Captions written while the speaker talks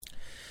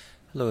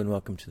Hello and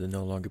welcome to the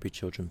No Longer Be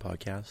Children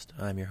podcast.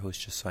 I'm your host,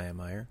 Josiah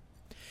Meyer,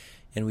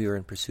 and we are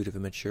in pursuit of a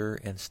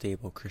mature and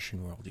stable Christian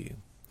worldview.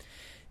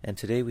 And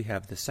today we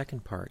have the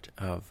second part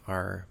of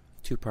our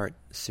two-part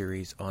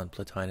series on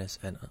Plotinus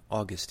and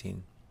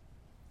Augustine.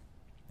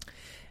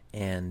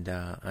 And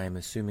I'm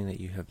assuming that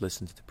you have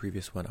listened to the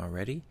previous one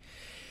already.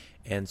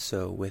 And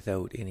so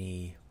without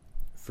any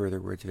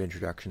further words of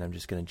introduction, I'm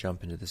just going to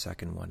jump into the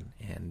second one.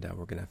 And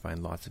we're going to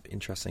find lots of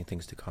interesting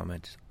things to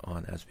comment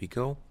on as we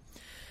go.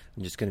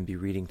 I'm just going to be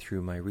reading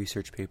through my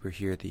research paper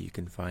here that you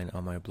can find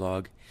on my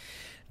blog,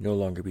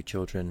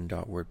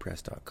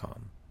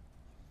 nolongerbechildren.wordpress.com.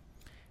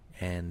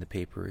 And the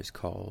paper is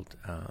called,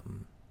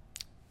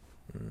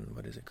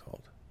 what is it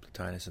called?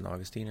 Plotinus and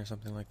Augustine or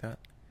something like that?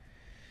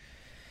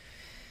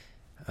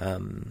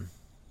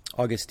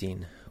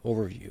 Augustine,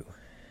 overview.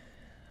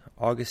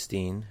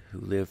 Augustine,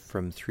 who lived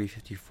from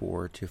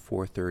 354 to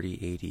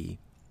 430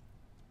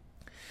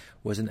 AD,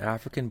 was an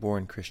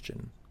African-born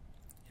Christian.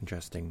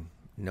 Interesting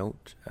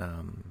note,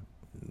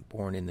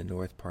 born in the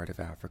north part of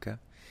Africa,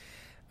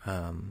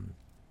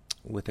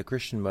 with a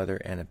Christian mother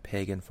and a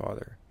pagan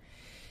father.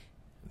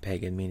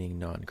 Pagan meaning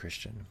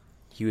non-Christian.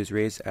 He was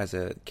raised as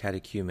a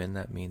catechumen,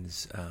 that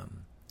means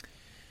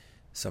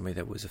somebody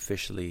that was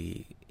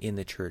officially in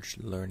the church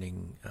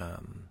learning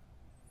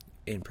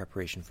in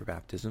preparation for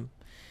baptism.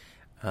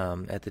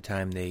 At the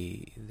time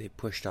they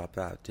pushed off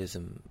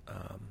baptism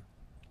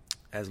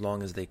as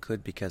long as they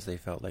could, because they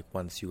felt like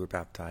once you were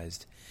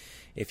baptized,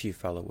 if you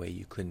fell away,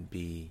 you couldn't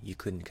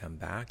come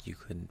back, you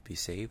couldn't be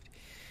saved,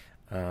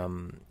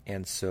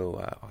 and so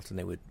often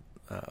they would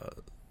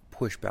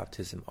push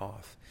baptism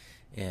off.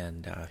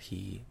 And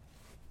he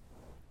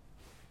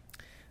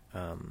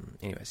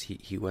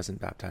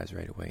wasn't baptized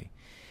right away,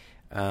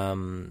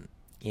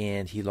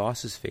 and he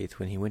lost his faith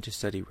when he went to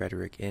study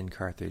rhetoric in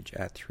Carthage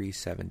at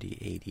 370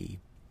 AD,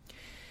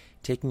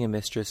 taking a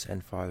mistress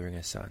and fathering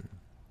a son.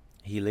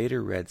 He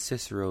later read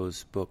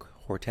Cicero's book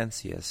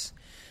Hortensius,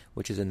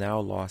 which is a now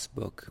lost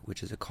book,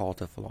 which is a call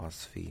to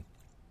philosophy.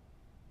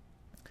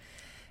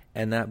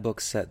 And that book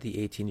set the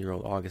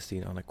 18-year-old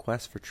Augustine on a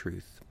quest for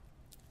truth,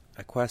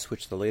 a quest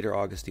which the later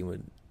Augustine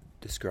would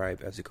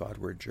describe as a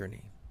Godward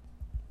journey.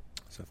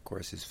 So, of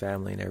course, his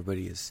family and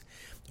everybody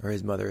or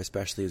his mother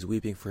especially, is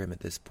weeping for him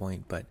at this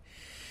point. But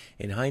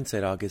in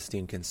hindsight,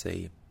 Augustine can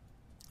say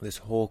this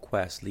whole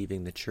quest,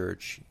 leaving the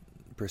church,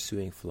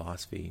 pursuing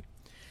philosophy,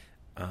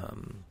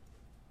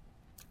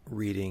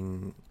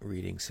 reading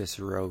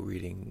Cicero,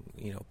 reading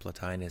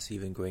Plotinus,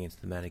 even going into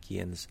the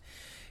Manichaeans,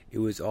 it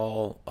was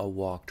all a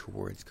walk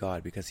towards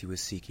God, because he was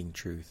seeking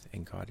truth,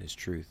 and God is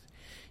truth,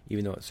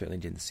 even though it certainly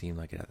didn't seem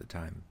like it at the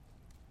time.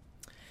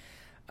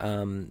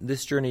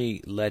 This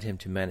journey led him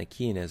to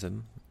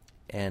Manichaeanism,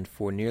 and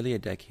for nearly a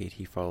decade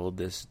he followed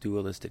this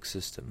dualistic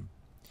system.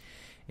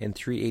 In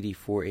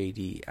 384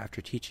 AD,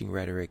 after teaching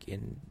rhetoric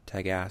in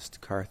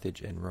Tagaste,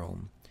 Carthage, and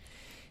Rome,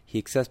 he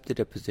accepted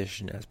a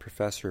position as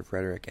professor of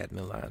rhetoric at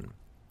Milan.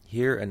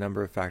 Here, a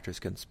number of factors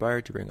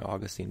conspired to bring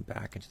Augustine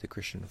back into the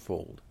Christian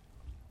fold.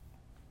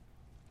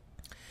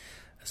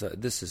 So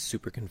this is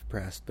super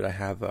compressed, but I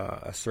have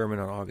a sermon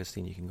on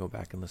Augustine you can go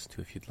back and listen to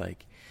if you'd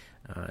like,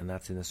 and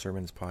that's in the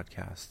Sermons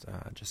podcast,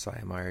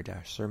 Josiah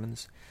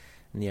Meyer-Sermons,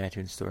 in the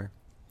iTunes store.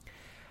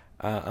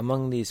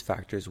 Among these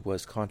factors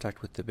was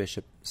contact with the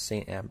bishop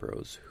St.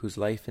 Ambrose, whose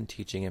life and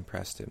teaching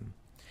impressed him.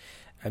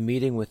 A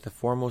meeting with the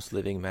foremost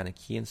living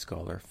Manichaean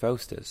scholar,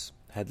 Faustus,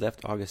 had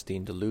left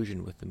Augustine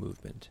delusioned with the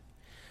movement.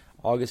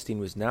 Augustine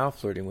was now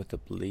flirting with the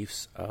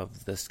beliefs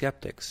of the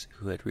skeptics,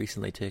 who had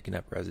recently taken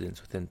up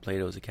residence within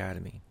Plato's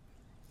academy.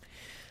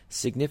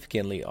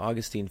 Significantly,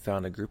 Augustine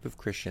found a group of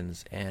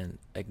Christians and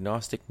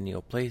agnostic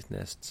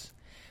Neoplatonists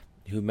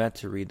who met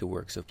to read the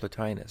works of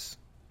Plotinus.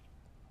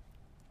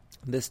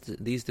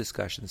 These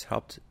discussions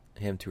helped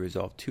him to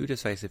resolve two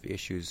decisive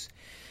issues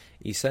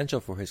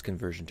essential for his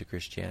conversion to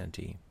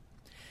Christianity: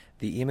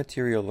 the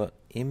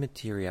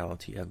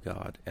immateriality of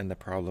God and the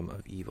problem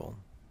of evil.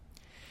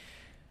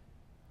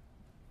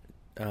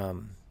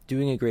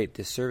 Doing a great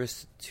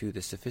disservice to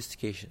the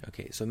sophistication.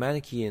 Okay, so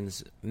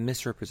Manichaeans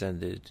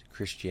misrepresented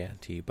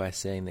Christianity by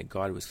saying that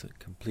God was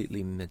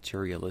completely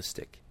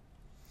materialistic,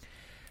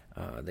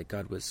 that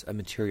God was a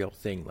material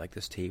thing like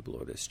this table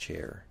or this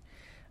chair,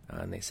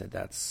 and they said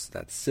that's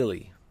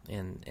silly,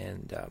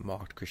 and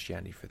mocked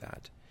Christianity for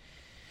that.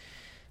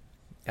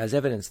 As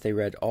evidence, they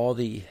read all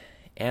the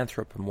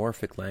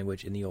anthropomorphic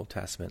language in the Old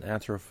Testament.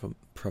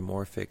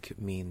 Anthropomorphic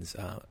means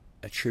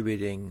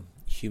attributing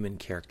human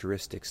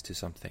characteristics to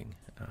something.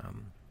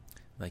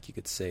 Like you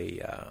could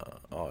say,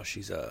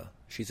 she's a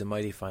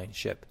mighty fine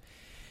ship,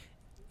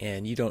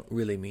 and you don't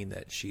really mean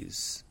that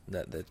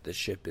that the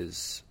ship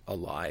is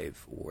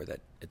alive or that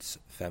it's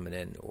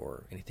feminine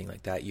or anything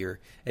like that. You're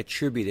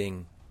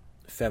attributing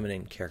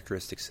feminine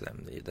characteristics to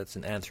them. That's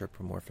an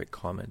anthropomorphic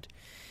comment.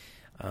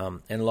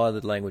 And a lot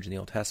of the language in the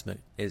Old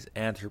Testament is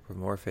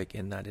anthropomorphic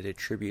in that it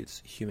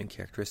attributes human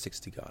characteristics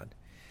to God.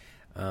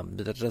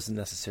 But that doesn't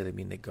necessarily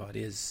mean that God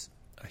is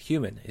a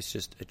human. It's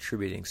just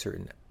attributing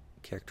certain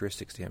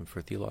characteristics to him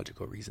for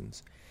theological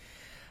reasons.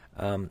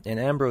 And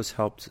Ambrose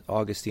helped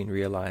Augustine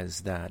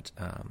realize that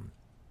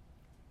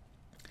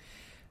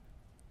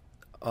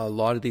a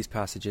lot of these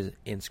passages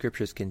in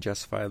scriptures can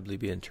justifiably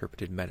be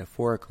interpreted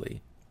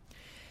metaphorically.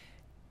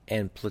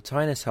 And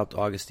Plotinus helped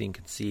Augustine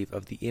conceive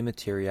of the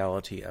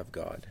immateriality of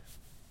God.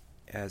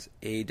 As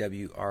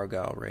A.W.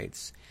 Argyle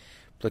writes,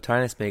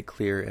 Plotinus made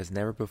clear as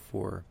never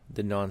before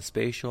the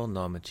non-spatial,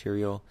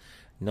 non-material,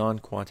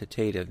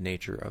 non-quantitative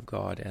nature of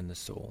God and the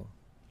soul.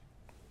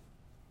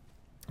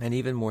 An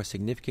even more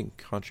significant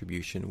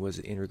contribution was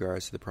in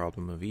regards to the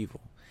problem of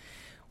evil,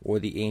 or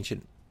the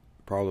ancient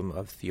problem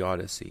of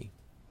theodicy.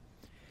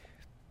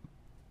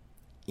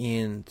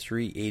 In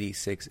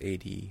 386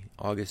 AD,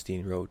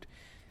 Augustine wrote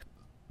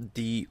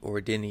De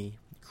Ordini,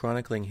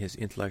 chronicling his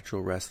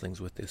intellectual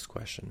wrestlings with this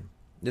question.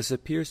 This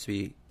appears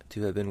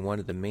to have been one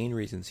of the main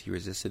reasons he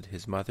resisted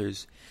his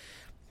mother's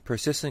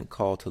persistent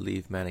call to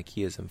leave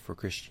Manichaeism for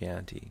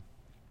Christianity.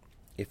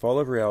 If all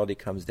of reality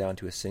comes down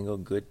to a single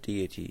good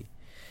deity,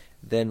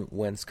 then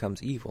whence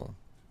comes evil?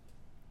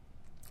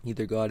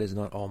 Either God is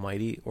not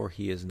almighty or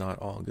he is not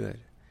all good.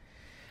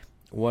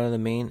 One of the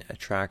main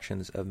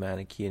attractions of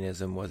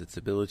Manichaeism was its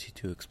ability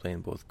to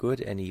explain both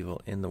good and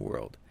evil in the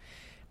world.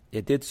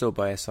 It did so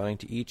by assigning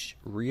to each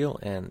real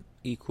and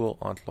equal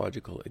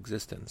ontological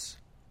existence.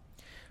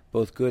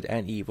 Both good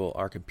and evil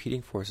are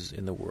competing forces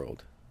in the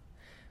world,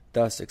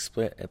 thus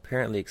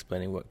apparently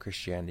explaining what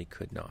Christianity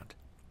could not.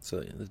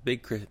 So the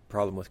big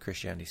problem with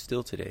Christianity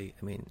still today,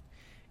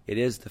 it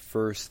is the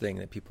first thing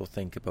that people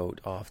think about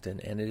often,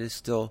 and it is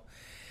still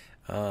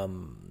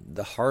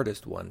the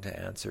hardest one to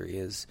answer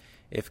is,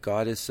 if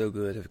God is so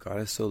good, if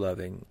God is so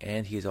loving,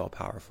 and he's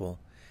all-powerful,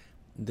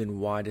 then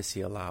why does he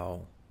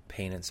allow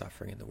pain and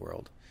suffering in the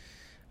world?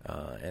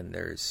 And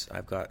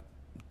I've got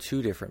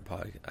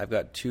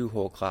two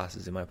whole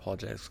classes in my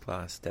apologetics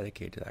class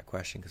dedicated to that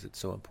question because it's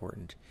so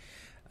important.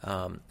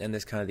 And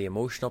there's kind of the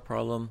emotional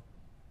problem.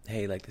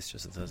 Hey, this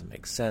just doesn't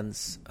make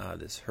sense.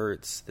 This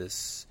hurts.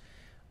 This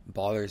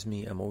bothers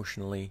me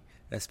emotionally,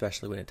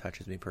 especially when it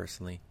touches me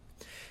personally.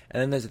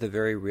 And then there's the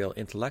very real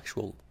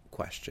intellectual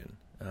question.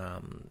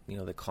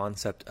 The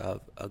concept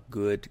of a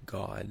good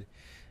God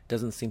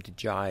doesn't seem to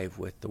jive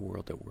with the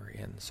world that we're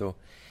in. So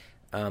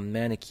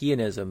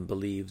Manichaeism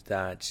believes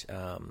that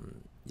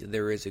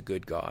there is a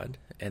good God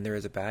and there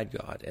is a bad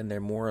God, and they're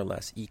more or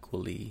less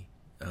equally,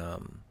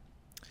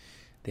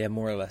 they have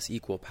more or less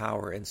equal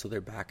power, and so they're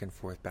back and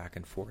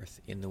forth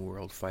in the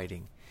world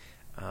fighting.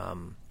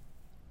 And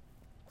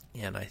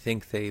I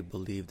think they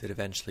believe that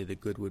eventually the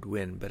good would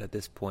win, but at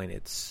this point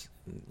it's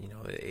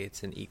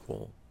an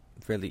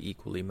fairly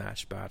equally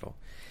matched battle.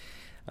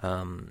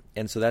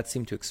 And so that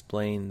seemed to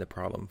explain the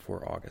problem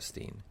for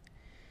Augustine.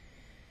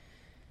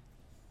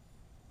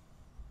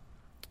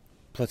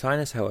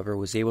 Plotinus, however,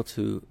 was able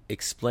to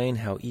explain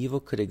how evil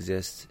could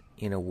exist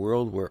in a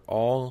world where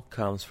all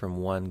comes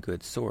from one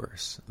good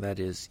source. That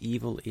is,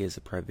 evil is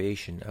a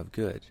privation of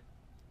good.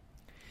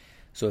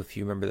 So if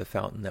you remember the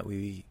fountain that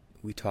we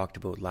talked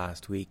about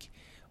last week,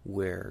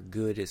 where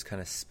good is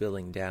kind of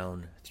spilling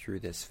down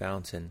through this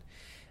fountain,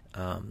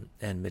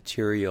 and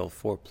material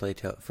for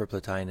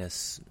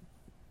Plotinus,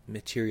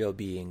 material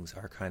beings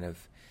are kind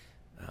of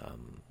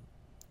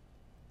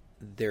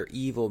they're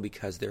evil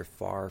because they're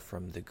far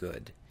from the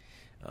good,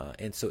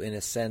 and so in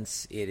a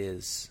sense it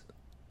is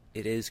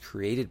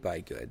created by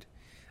good,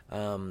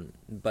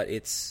 but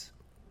it's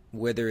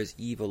where there is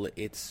evil,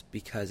 it's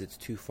because it's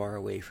too far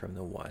away from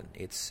the one.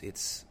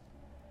 It's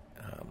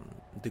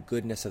the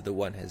goodness of the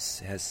one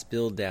has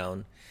spilled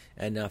down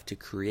enough to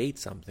create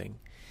something,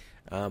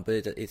 but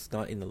it's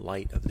not in the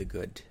light of the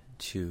good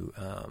to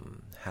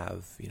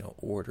have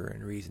order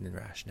and reason and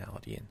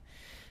rationality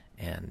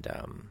and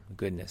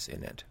goodness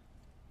in it.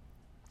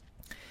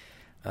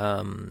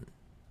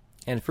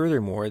 And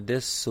furthermore,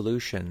 this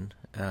solution,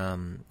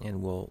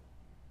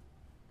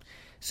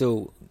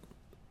 so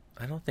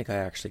I don't think I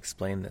actually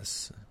explained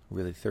this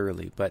really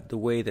thoroughly, but the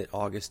way that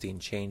Augustine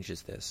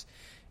changes this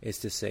is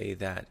to say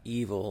that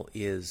evil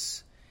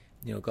is,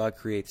 God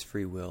creates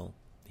free will.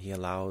 He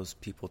allows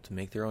people to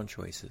make their own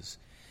choices.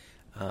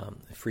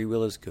 Free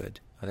will is good.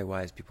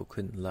 Otherwise, people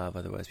couldn't love.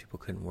 Otherwise, people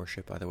couldn't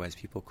worship. Otherwise,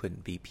 people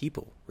couldn't be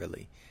people,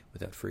 really,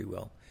 without free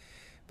will.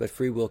 But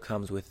free will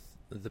comes with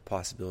the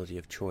possibility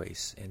of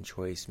choice, and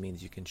choice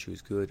means you can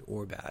choose good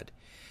or bad.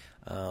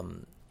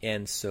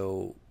 And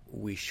so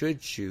we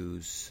should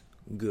choose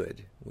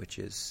good, which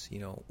is,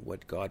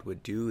 what God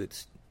would do.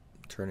 It's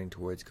turning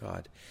towards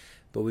God.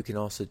 But we can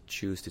also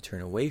choose to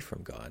turn away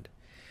from God.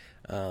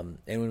 And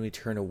when we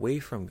turn away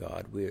from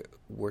God,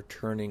 we're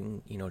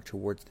turning,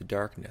 towards the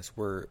darkness.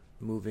 We're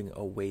moving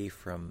away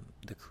from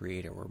the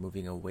Creator. We're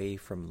moving away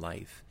from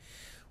life.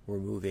 We're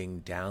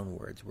moving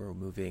downwards. We're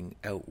moving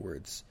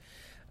outwards.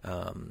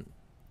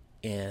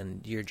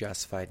 And you're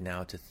justified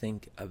now to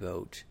think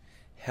about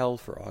hell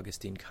for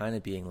Augustine kind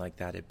of being like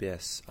that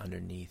abyss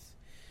underneath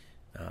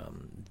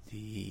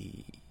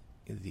the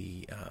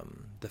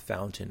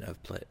fountain of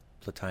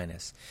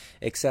Plotinus,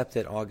 except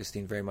that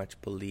Augustine very much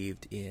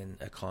believed in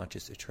a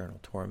conscious eternal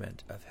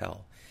torment of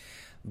hell.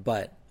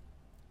 But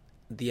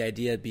the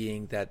idea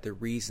being that the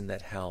reason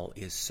that hell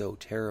is so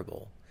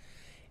terrible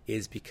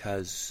is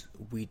because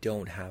we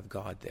don't have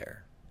God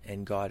there.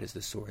 And God is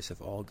the source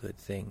of all good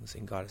things,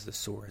 and God is the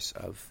source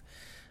of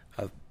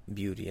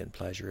beauty and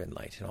pleasure and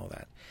light and all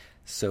that.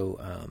 So,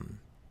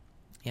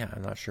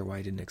 I'm not sure why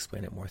I didn't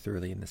explain it more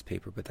thoroughly in this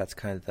paper, but that's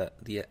kind of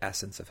the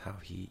essence of how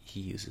he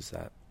uses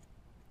that.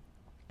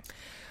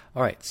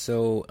 All right,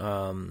 so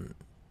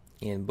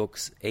in book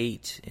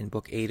 8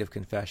 of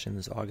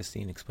Confessions,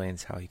 Augustine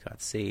explains how he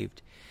got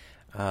saved.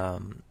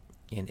 In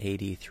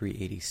AD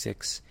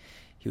 386,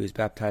 he was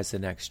baptized the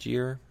next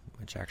year,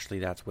 which actually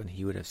that's when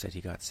he would have said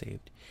he got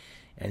saved.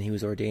 And he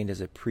was ordained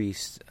as a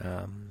priest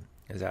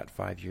as that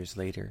 5 years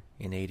later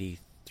in AD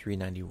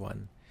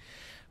 391.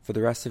 For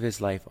the rest of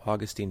his life,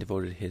 Augustine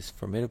devoted his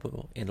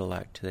formidable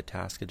intellect to the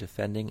task of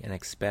defending and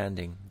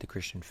expanding the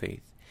Christian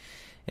faith.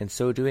 In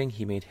so doing,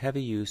 he made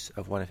heavy use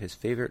of one of his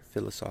favorite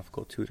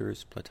philosophical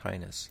tutors,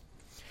 Plotinus,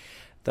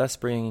 thus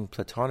bringing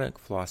Platonic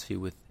philosophy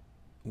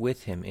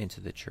with him into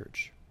the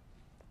church.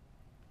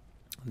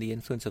 The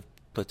influence of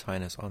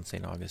Plotinus on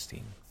St.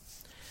 Augustine.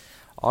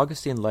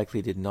 Augustine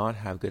likely did not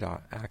have good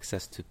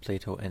access to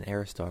Plato and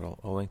Aristotle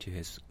owing to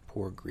his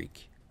poor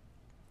Greek.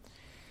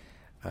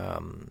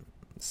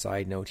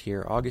 Side note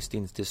here,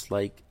 Augustine's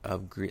dislike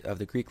of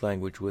the Greek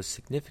language was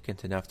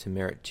significant enough to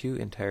merit 2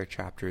 entire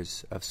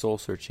chapters of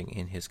soul-searching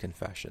in his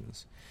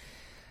Confessions.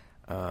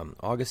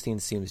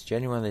 Augustine seems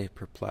genuinely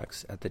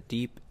perplexed at the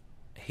deep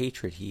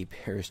hatred he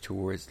bears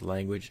towards the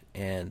language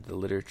and the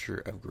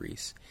literature of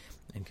Greece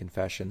in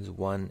Confessions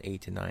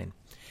 1:8-9.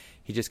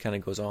 He just kind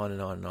of goes on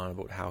and on and on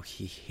about how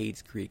he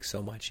hates Greek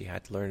so much he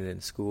had to learn it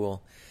in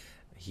school.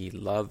 He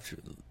loved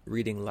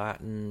reading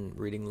Latin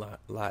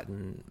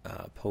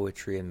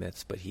poetry and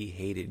myths, but he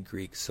hated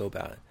Greek so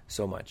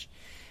much.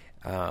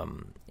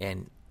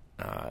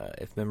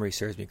 If memory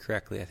serves me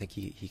correctly, I think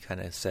he kind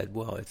of said,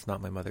 well, it's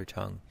not my mother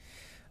tongue,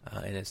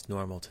 and it's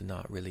normal to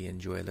not really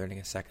enjoy learning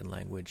a second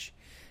language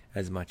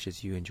as much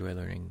as you enjoy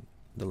learning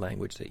the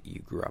language that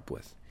you grew up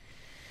with.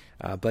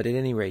 But at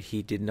any rate,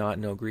 he did not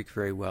know Greek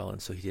very well,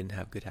 and so he didn't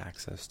have good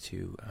access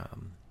to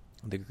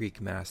the Greek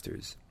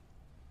masters.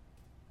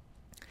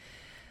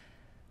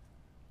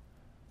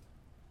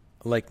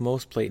 Like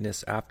most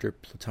Platonists after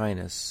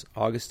Plotinus,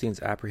 Augustine's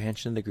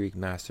apprehension of the Greek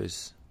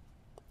masters...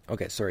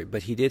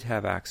 but he did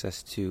have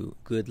access to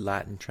good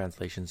Latin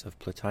translations of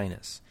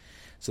Plotinus,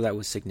 so that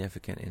was very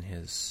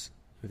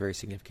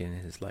significant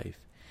in his life.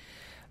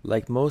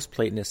 Like most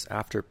Platonists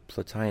after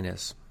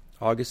Plotinus,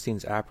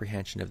 Augustine's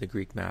apprehension of the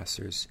Greek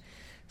masters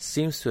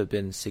seems to have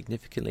been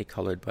significantly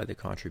colored by the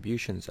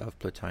contributions of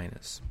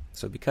Plotinus.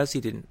 So because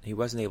he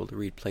wasn't able to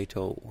read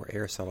Plato or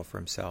Aristotle for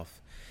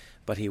himself,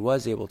 but he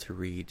was able to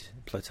read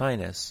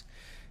Plotinus,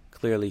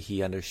 clearly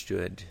he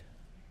understood,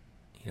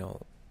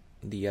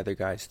 the other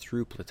guys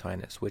through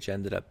Plotinus, which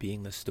ended up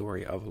being the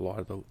story of a lot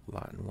of the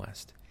Latin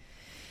West.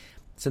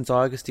 Since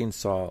Augustine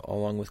saw,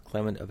 along with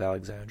Clement of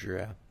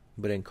Alexandria,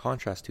 but in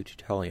contrast to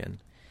Tertullian,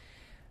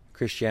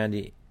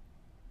 Christianity...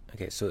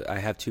 Okay, so I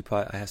have some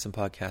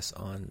podcasts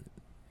on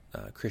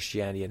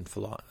Christianity and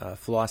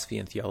philosophy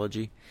and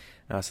theology,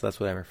 so that's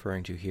what I'm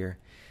referring to here.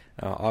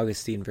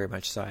 Augustine very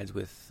much sides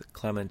with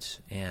Clement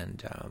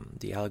and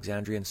the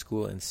Alexandrian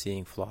school in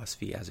seeing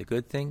philosophy as a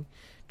good thing.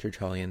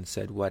 Tertullian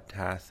said, "What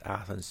hath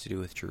Athens to do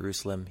with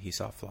Jerusalem?" He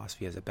saw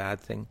philosophy as a bad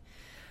thing,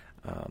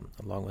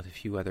 along with a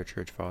few other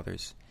church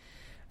fathers.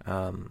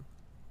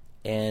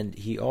 And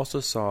he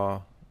also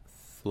saw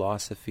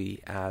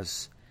philosophy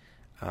as,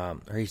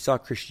 he saw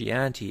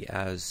Christianity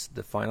as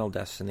the final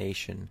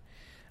destination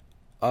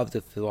of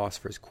the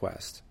philosopher's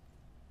quest.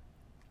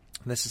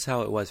 And this is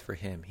how it was for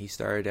him. He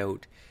started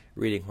out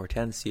reading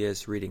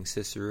Hortensius, reading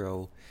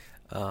Cicero,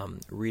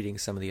 reading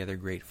some of the other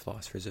great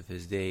philosophers of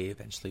his day,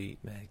 eventually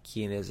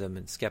Manichaeanism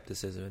and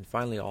skepticism, and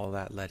finally all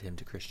that led him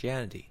to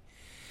Christianity.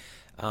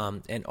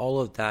 And all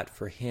of that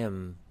for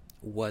him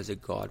was a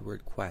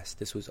Godward quest.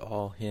 This was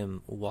all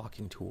him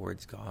walking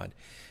towards God,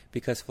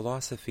 because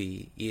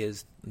philosophy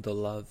is the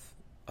love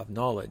of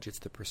knowledge. It's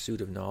the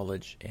pursuit of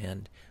knowledge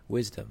and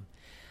wisdom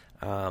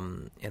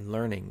and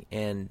learning.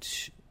 And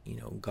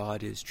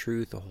God is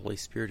truth. The Holy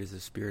Spirit is the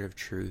Spirit of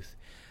truth.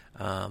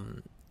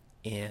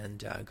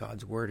 And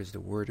God's Word is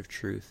the Word of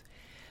truth.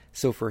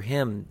 So for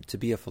him to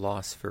be a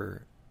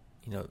philosopher,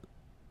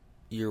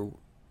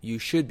 you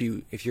should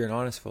be, if you're an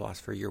honest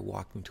philosopher, you're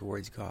walking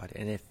towards God.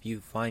 And if you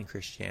find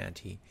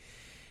Christianity,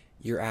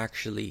 you're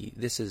actually,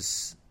 this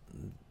is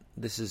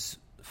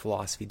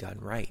philosophy done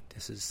right.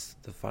 This is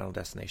the final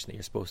destination that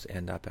you're supposed to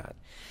end up at.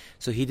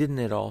 So he didn't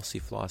at all see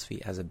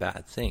philosophy as a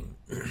bad thing.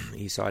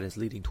 He saw it as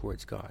leading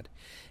towards God.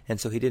 And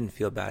so he didn't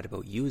feel bad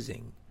about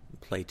using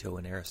Plato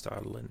and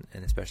Aristotle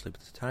and especially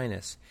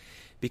Plotinus,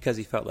 because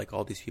he felt like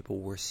all these people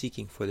were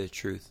seeking for the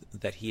truth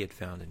that he had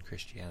found in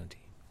Christianity.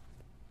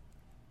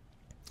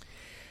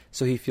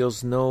 So he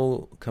feels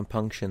no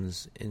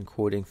compunctions in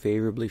quoting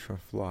favorably from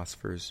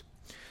philosophers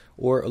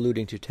or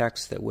alluding to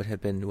texts that would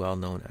have been well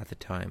known at the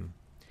time.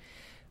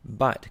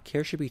 But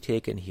care should be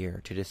taken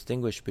here to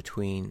distinguish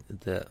between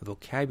the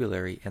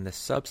vocabulary and the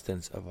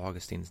substance of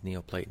Augustine's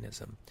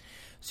Neoplatonism.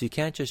 So you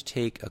can't just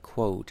take a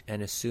quote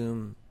and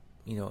assume,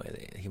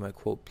 he might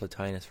quote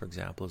Plotinus, for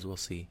example, as we'll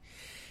see.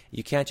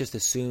 You can't just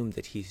assume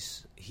that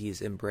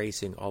he's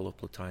embracing all of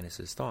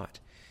Plotinus's thought.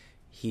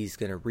 He's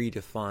going to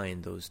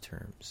redefine those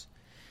terms.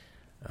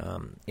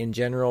 In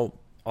general,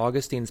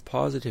 Augustine's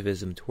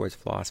positivism towards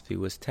philosophy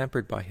was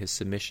tempered by his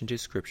submission to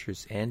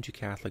scriptures and to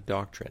Catholic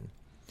doctrine.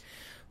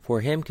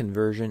 For him,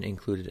 conversion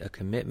included a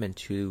commitment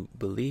to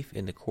belief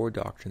in the core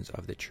doctrines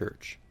of the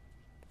Church.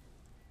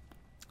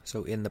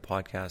 So in the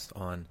podcast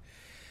on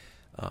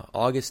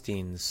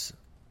Augustine's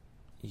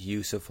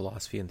use of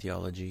philosophy and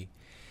theology,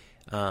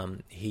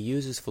 he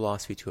uses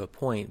philosophy to a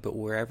point, but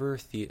wherever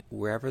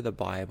the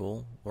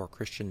Bible or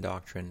Christian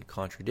doctrine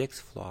contradicts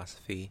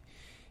philosophy,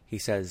 he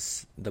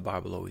says the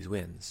Bible always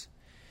wins.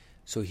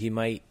 So he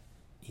might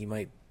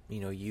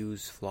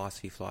use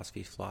philosophy,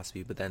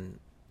 but then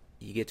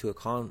you get to a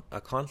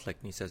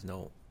conflict, and he says,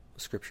 no,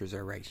 scriptures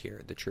are right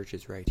here, the church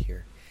is right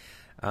here.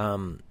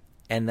 And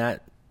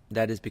that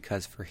is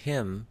because for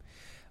him,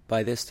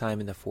 by this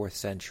time in the 4th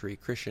century,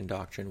 Christian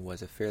doctrine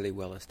was a fairly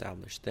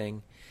well-established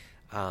thing.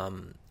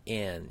 And,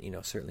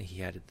 certainly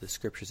he had the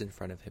scriptures in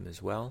front of him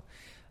as well.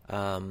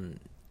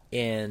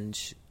 And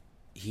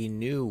he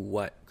knew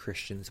what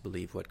Christians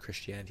believed, what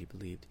Christianity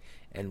believed.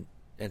 And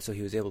so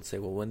he was able to say,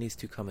 well, when these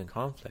two come in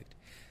conflict,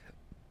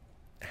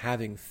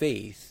 having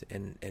faith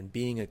and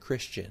being a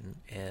Christian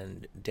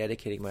and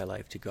dedicating my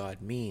life to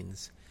God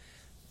means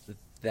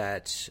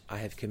that I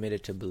have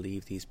committed to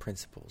believe these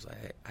principles.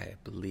 I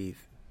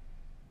believe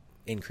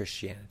in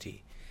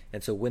Christianity.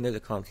 And so when there's a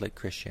conflict,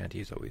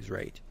 Christianity is always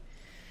right.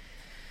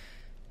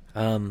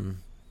 And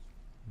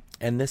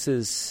this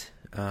is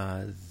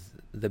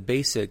the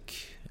basic...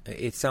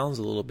 It sounds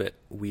a little bit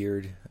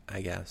weird,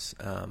 I guess,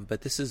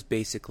 but this is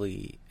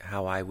basically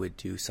how I would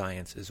do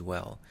science as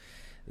well.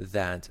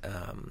 That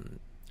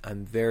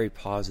I'm very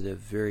positive,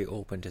 very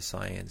open to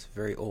science,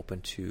 very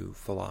open to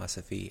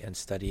philosophy and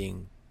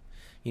studying,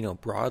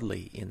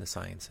 broadly in the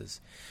sciences.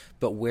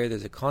 But where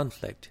there's a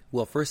conflict,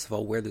 well, first of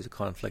all, where there's a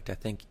conflict, I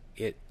think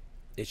it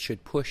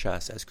should push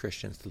us as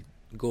Christians to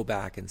go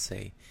back and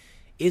say,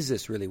 is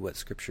this really what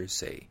scriptures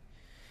say?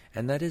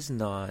 And that is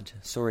not,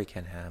 sorry,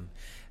 Ken Ham,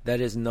 that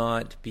is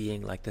not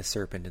being like the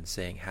serpent and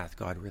saying, hath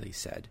God really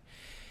said?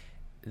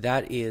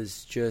 That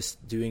is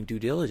just doing due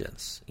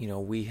diligence.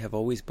 We have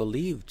always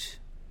believed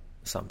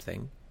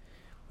something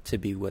to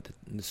be what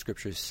the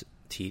scriptures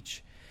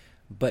teach,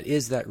 but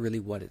is that really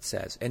what it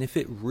says? And if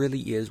it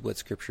really is what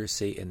scriptures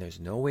say, and there's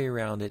no way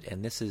around it,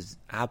 and this is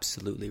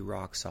absolutely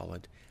rock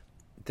solid,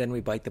 then we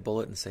bite the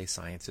bullet and say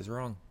science is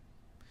wrong.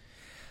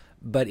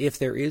 But if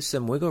there is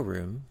some wiggle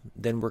room,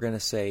 then we're going to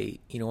say,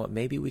 you know what,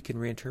 maybe we can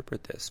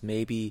reinterpret this.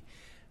 Maybe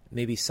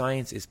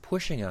science is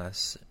pushing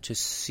us to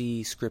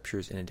see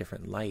scriptures in a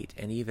different light,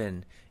 and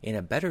even in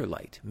a better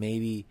light.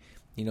 Maybe,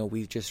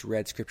 we've just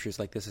read scriptures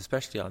like this,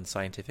 especially on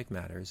scientific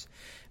matters.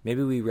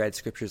 Maybe we read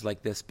scriptures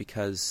like this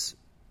because,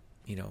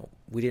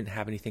 we didn't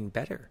have anything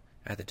better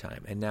at the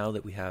time. And now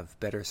that we have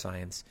better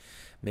science,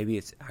 maybe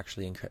it's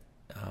actually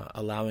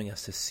allowing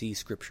us to see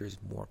scriptures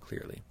more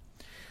clearly.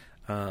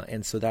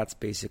 And so that's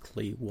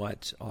basically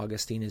what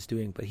Augustine is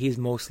doing. But he's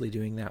mostly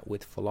doing that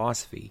with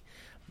philosophy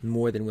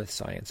more than with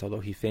science, although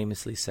he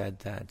famously said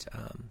that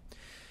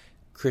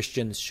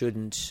Christians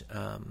shouldn't...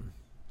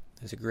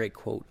 there's a great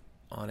quote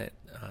on it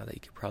that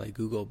you could probably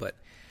Google, but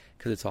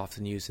because it's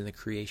often used in the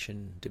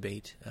creation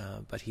debate.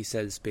 But he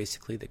says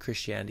basically that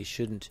Christianity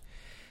shouldn't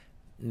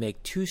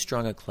make too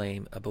strong a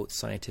claim about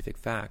scientific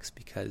facts,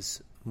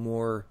 because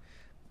more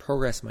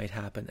progress might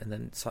happen, and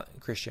then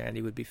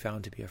Christianity would be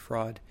found to be a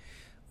fraud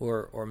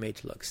or made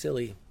to look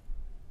silly.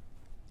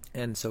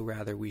 And so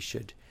rather we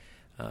should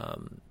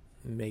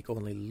make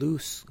only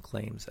loose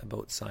claims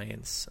about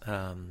science,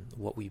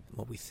 what we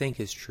think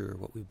is true, or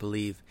what we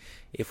believe,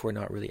 if we're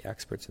not really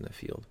experts in the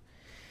field.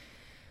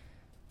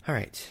 All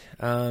right.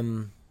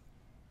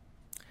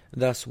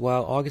 Thus,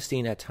 while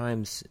Augustine at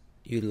times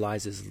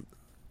utilizes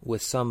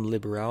with some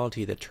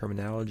liberality the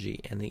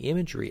terminology and the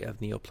imagery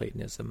of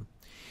Neoplatonism,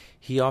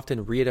 he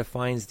often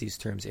redefines these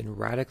terms in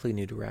radically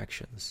new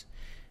directions.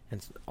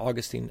 And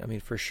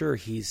Augustine, for sure,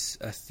 he's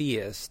a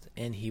theist,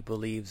 and he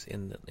believes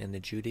in the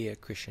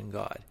Judeo-Christian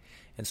God.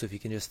 And so, if you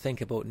can just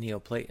think about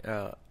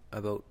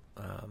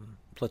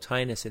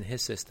Plotinus and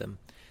his system,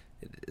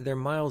 they're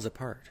miles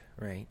apart,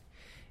 right?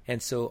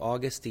 And so,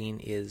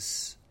 Augustine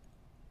is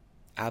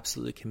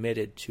absolutely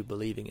committed to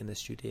believing in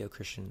this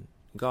Judeo-Christian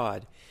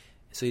God.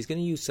 So, he's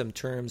going to use some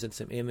terms and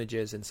some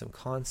images and some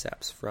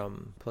concepts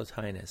from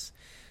Plotinus,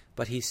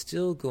 but he's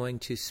still going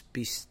to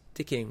be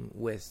sticking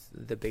with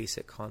the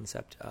basic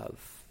concept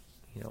of,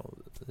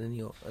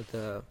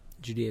 the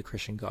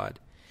Judeo-Christian God.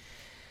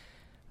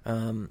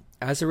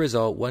 As a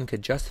result, one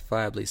could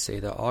justifiably say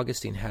that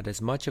Augustine had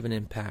as much of an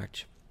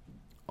impact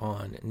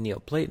on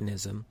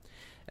Neoplatonism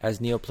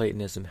as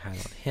Neoplatonism had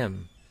on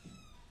him,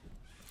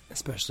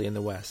 especially in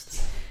the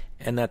West,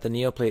 and that the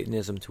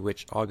Neoplatonism to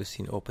which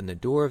Augustine opened the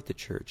door of the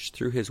Church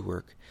through his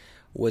work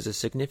was a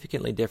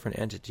significantly different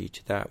entity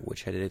to that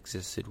which had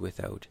existed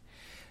without.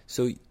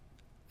 So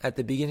at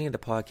the beginning of the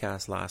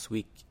podcast last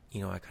week,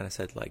 I kind of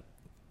said, like,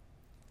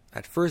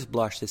 at first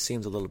blush, this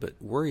seems a little bit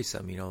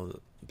worrisome.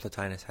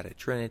 Plotinus had a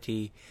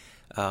trinity.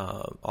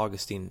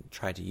 Augustine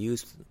tried to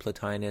use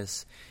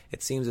Plotinus.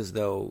 It seems as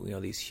though,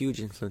 these huge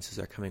influences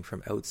are coming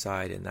from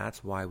outside, and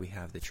that's why we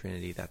have the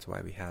Trinity. That's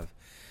why we have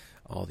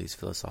all these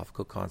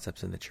philosophical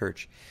concepts in the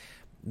church.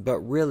 But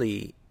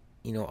really,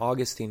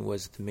 Augustine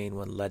was the main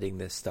one letting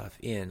this stuff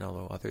in,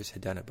 although others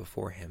had done it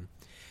before him.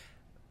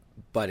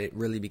 But it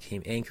really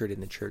became anchored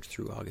in the church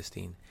through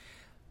Augustine.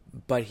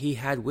 But he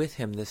had with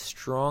him this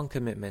strong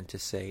commitment to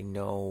say,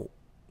 no,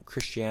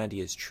 Christianity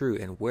is true.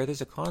 And where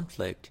there's a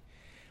conflict,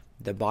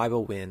 the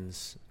Bible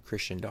wins,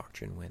 Christian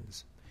doctrine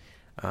wins.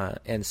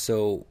 And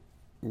so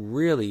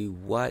really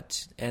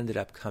what ended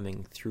up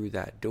coming through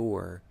that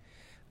door,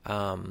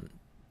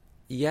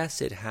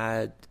 yes, it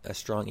had a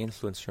strong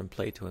influence from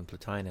Plato and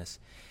Plotinus,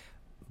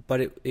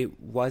 but it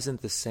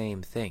wasn't the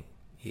same thing.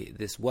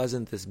 This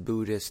wasn't this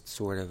Buddhist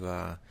sort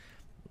of,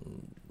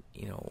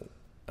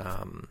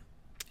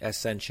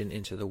 ascension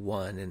into the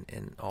one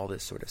and all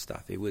this sort of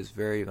stuff. It was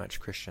very much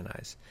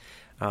Christianized.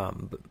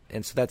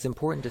 And so that's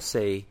important to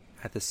say.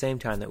 At the same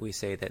time that we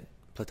say that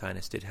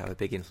Plotinus did have a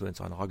big influence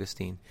on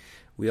Augustine,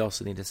 we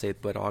also need to say,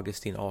 but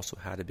Augustine also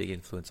had a big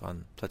influence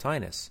on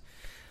Plotinus,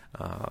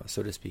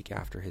 so to speak,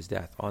 after his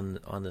death, on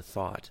the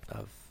thought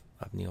of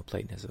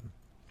Neoplatonism.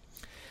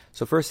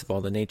 So first of all,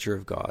 the nature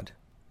of God.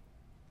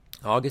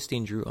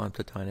 Augustine drew on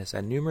Plotinus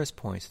at numerous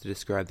points to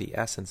describe the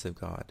essence of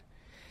God.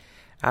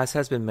 As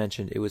has been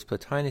mentioned, it was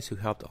Plotinus who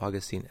helped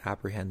Augustine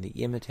apprehend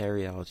the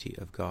immateriality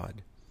of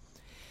God.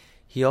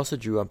 He also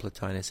drew on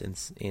Plotinus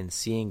in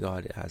seeing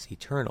God as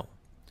eternal.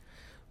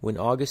 When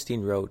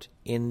Augustine wrote,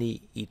 "In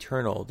the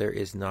eternal there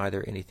is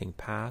neither anything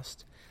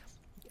past,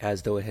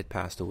 as though it had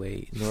passed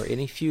away, nor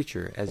any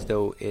future, as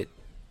though it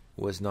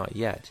was not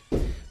yet,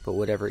 but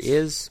whatever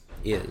is,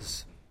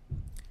 is."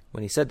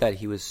 When he said that,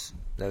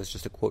 that was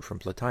just a quote from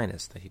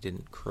Plotinus that he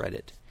didn't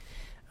credit,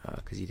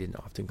 because he didn't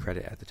often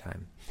credit at the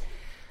time.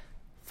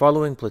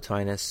 Following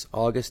Plotinus,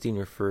 Augustine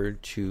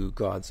referred to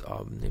God's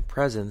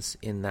omnipresence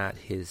in that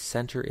his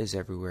center is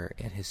everywhere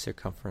and his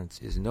circumference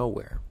is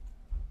nowhere.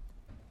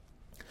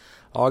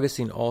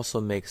 Augustine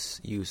also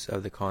makes use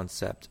of the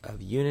concept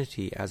of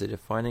unity as a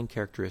defining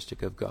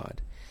characteristic of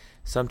God,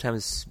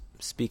 sometimes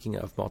speaking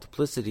of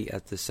multiplicity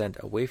as descent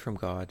away from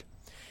God,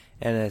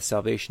 and as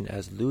salvation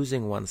as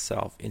losing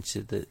oneself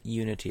into the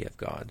unity of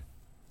God.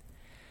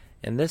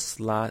 And this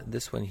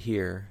one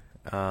here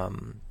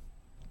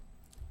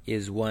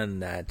is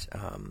one that,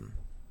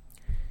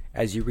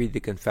 as you read the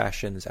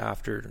Confessions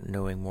after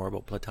knowing more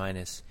about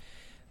Plotinus,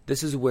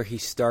 this is where he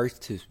starts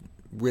to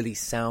really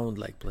sound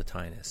like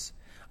Plotinus.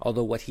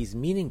 Although what he's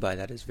meaning by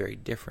that is very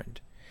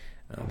different.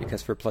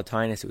 Because for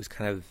Plotinus, it was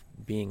kind of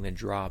being the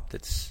drop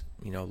that's,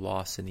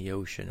 lost in the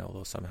ocean,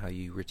 although somehow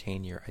you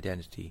retain your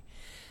identity.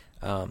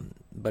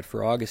 But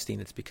for Augustine,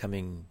 it's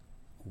becoming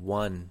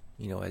one,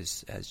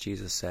 as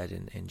Jesus said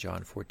in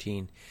John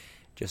 14,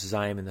 just as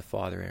I am in the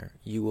Father,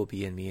 you will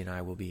be in me and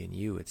I will be in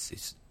you.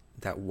 It's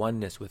that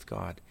oneness with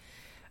God.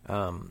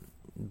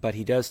 But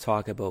he does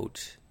talk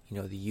about,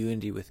 the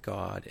unity with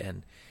God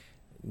and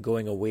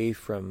going away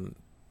from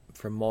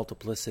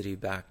multiplicity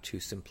back to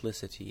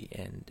simplicity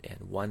and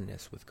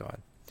oneness with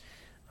God.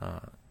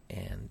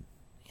 And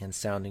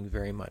sounding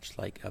very much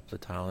like a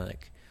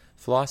Platonic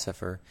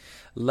philosopher,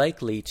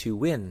 likely to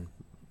win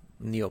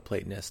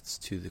Neoplatonists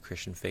to the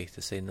Christian faith,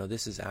 to say, no,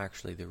 this is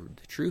actually the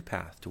true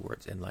path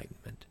towards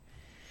enlightenment.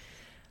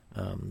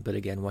 But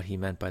again, what he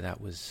meant by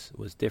that was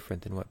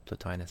different than what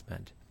Plotinus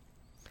meant.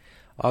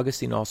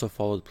 Augustine also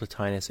followed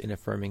Plotinus in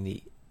affirming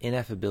the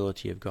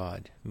ineffability of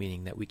God,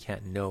 meaning that we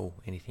can't know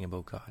anything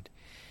about God,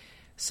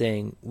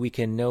 saying we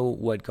can know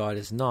what God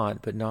is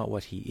not, but not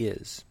what he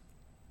is,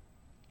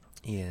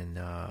 in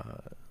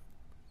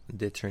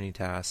De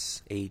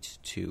Trinitas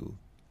 8:2.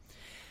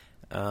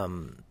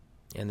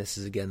 And this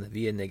is again the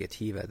via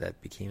negativa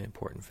that became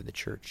important for the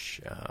church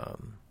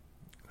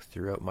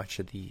throughout much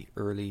of the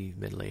early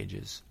Middle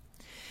Ages.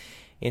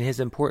 In his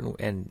important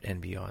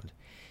and beyond.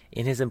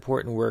 In his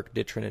important work,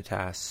 De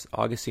Trinitas,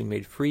 Augustine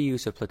made free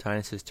use of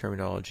Plotinus'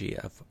 terminology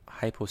of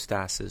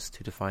hypostasis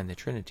to define the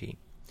Trinity.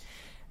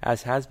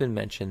 As has been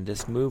mentioned,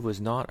 this move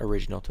was not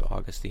original to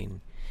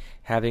Augustine,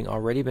 having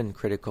already been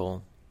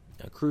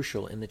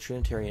crucial in the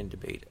Trinitarian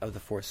debate of the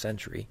 4th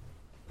century.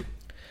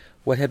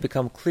 What had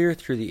become clear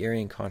through the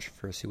Arian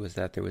controversy was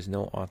that there was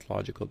no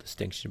ontological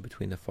distinction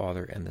between the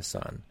Father and the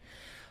Son.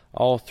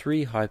 All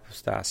three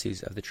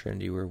hypostases of the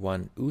Trinity were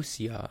one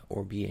ousia,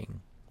 or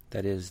being.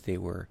 That is, they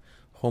were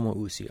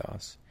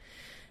homoousios.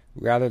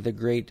 Rather, the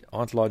great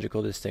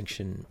ontological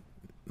distinction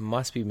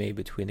must be made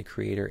between the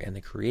Creator and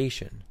the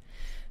creation.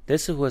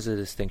 This was a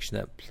distinction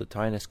that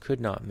Plotinus could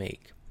not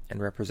make, and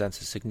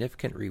represents a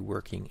significant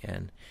reworking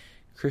and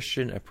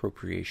Christian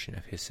appropriation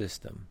of his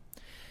system.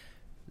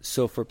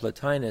 So for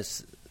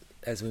Plotinus,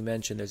 as we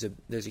mentioned,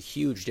 there's a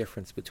huge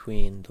difference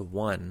between the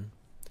one,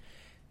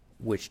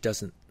 which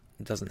doesn't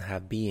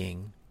have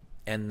being,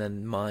 and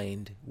then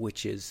mind,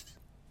 which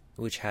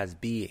has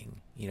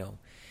being,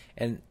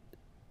 and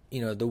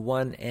the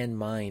one and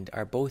mind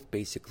are both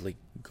basically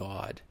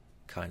God,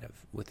 kind of,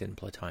 within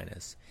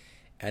Plotinus,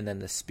 and then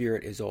the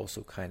spirit is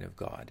also kind of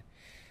God.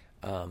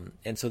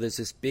 And so there's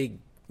this big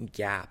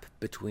gap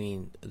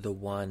between the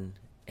one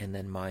and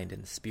then mind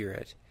and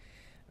spirit,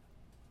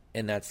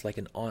 and that's like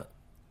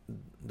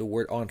the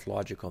word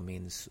ontological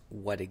means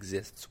what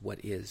exists,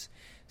 what is.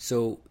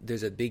 So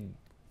there's a big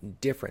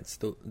difference.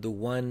 The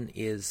one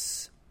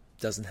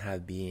doesn't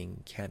have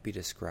being, can't be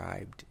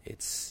described.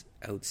 It's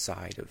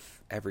outside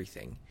of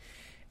everything.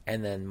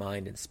 And then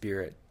mind and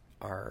spirit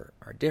are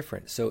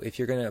different. So if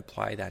you're going to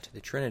apply that to the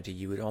Trinity,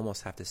 you would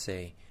almost have to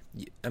say,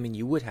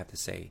 you would have to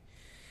say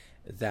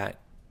that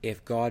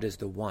if God is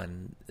the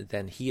one,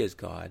 then he is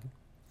God.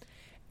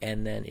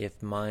 And then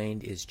if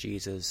mind is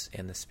Jesus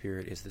and the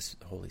Spirit is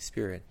the Holy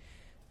Spirit,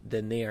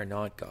 then they are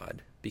not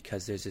God,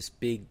 because there's this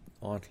big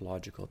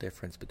ontological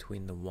difference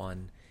between the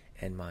one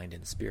and mind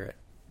and spirit.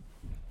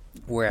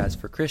 Whereas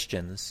for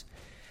Christians,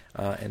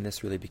 and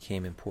this really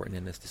became important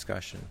in this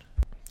discussion,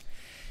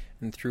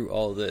 and through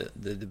all the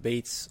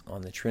debates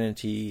on the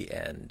Trinity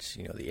and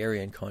the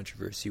Arian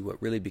controversy, what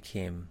really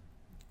became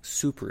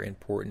super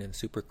important and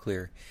super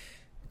clear,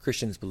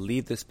 Christians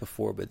believed this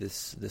before, but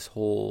this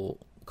whole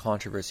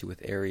controversy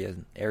with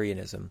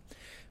Arianism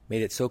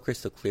made it so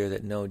crystal clear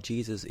that no,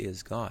 Jesus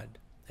is God,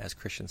 as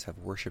Christians have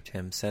worshipped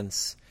him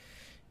since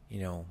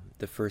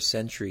the first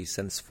century,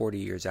 since 40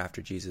 years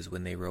after Jesus,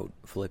 when they wrote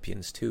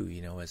Philippians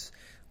 2,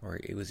 or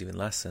it was even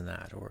less than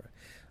that, or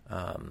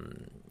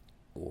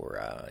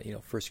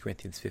 1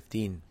 Corinthians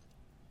 15,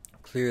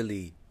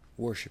 clearly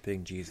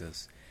worshiping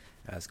Jesus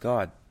as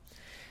God.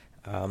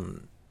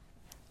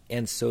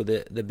 And so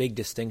the big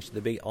distinction,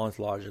 the big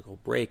ontological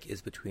break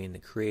is between the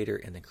creator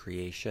and the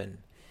creation.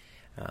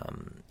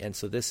 And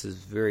so this is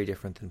very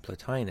different than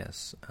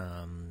Plotinus,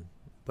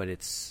 but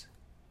it's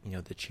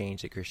the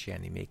change that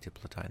Christianity made to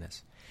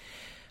Plotinus.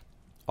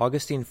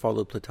 Augustine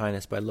followed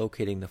Plotinus by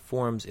locating the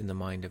forms in the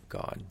mind of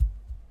God.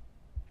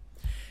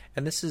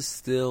 And this is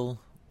still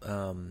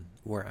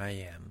where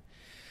I am.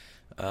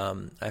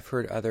 I've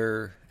heard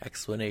other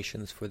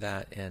explanations for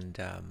that, and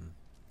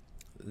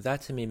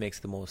that to me makes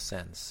the most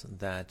sense,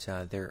 that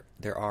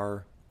there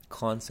are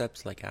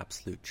concepts like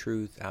absolute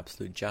truth,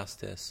 absolute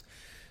justice,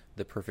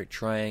 the perfect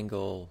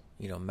triangle,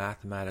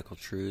 mathematical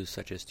truths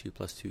such as 2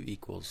 + 2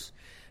 =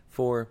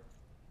 4.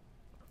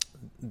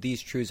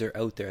 These truths are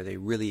out there. They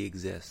really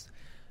exist.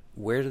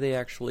 Where do they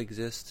actually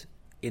exist?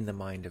 In the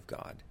mind of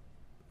God.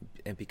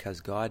 And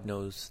because God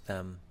knows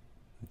them,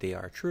 they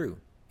are true.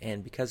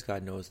 And because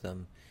God knows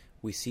them,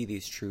 we see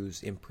these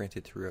truths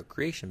imprinted throughout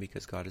creation,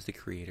 because God is the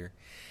creator.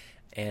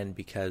 And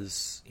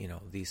because,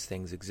 these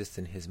things exist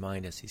in his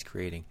mind as he's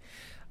creating.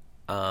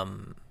 I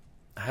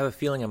have a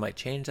feeling I might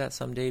change that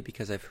someday,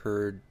 because I've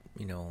heard,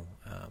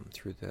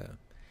 through the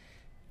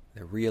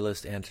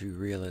realist,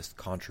 anti-realist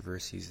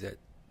controversies, that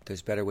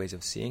there's better ways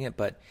of seeing it.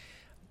 But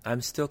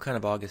I'm still kind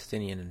of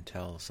Augustinian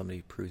until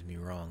somebody proves me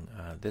wrong.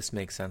 This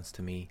makes sense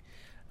to me.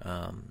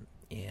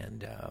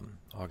 And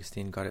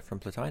Augustine got it from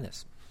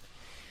Plotinus.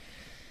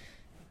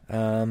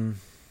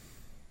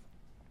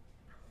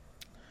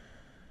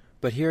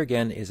 But here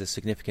again is a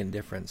significant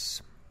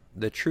difference.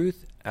 The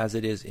truth as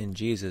it is in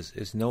Jesus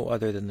is no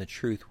other than the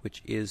truth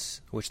which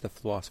the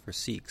philosopher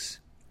seeks,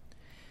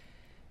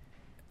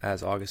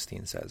 as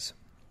Augustine says.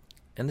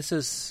 And this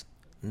is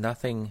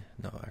nothing,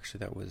 no, actually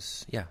that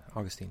was,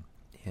 Augustine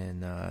in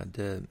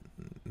De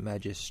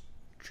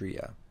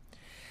Magistria.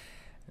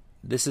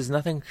 This is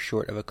nothing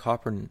short of a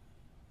Copernican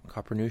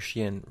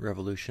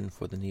revolution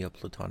for the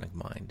Neoplatonic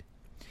mind.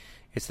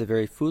 It's the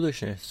very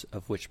foolishness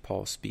of which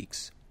Paul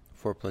speaks.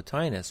 For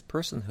Plotinus,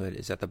 personhood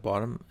is at the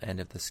bottom end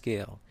of the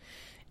scale.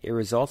 It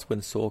results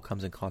when soul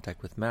comes in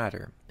contact with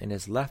matter, and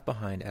is left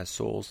behind as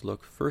souls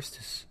look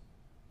first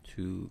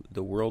to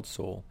the world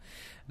soul,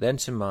 then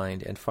to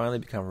mind, and finally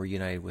become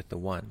reunited with the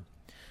one.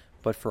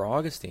 But for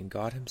Augustine,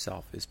 God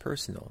himself is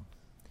personal.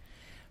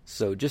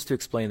 So just to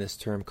explain this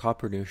term,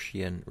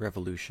 Copernican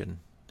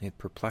revolution, it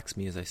perplexed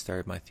me as I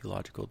started my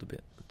theological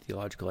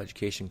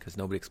education, because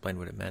nobody explained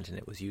what it meant, and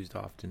it was used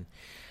often.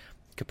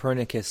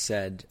 Copernicus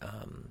said,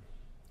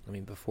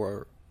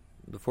 before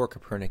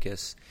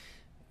Copernicus,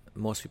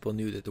 most people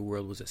knew that the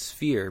world was a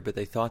sphere, but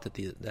they thought that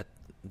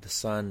the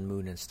sun,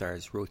 moon, and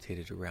stars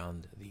rotated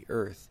around the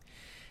earth.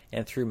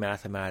 And through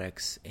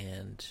mathematics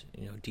and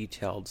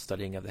detailed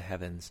studying of the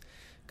heavens,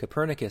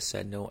 Copernicus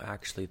said, no,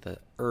 actually the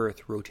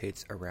earth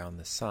rotates around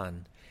the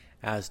sun,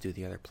 as do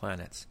the other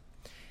planets.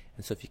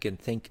 And so if you can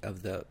think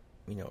of the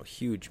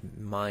huge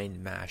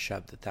mind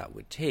mashup that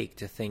would take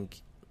to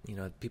think,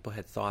 people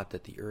had thought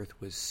that the earth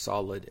was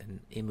solid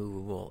and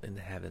immovable in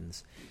the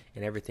heavens,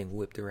 and everything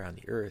whipped around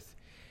the earth.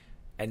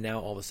 And now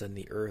all of a sudden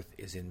the earth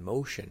is in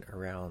motion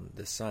around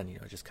the sun.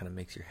 It just kind of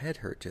makes your head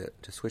hurt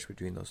to switch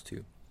between those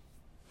two.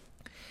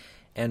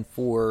 And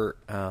for,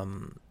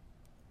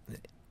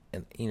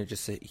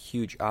 just a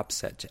huge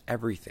upset to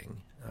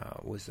everything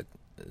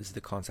is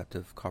the concept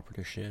of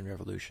Copernican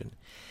revolution.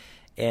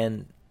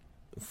 And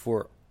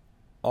for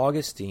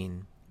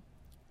Augustine,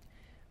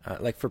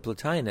 like for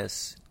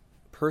Plotinus,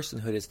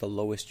 personhood is the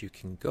lowest you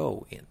can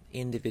go. In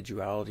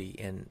individuality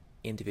and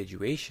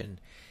individuation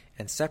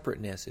and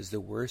separateness is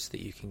the worst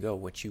that you can go.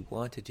 What you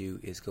want to do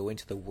is go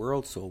into the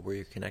world soul, where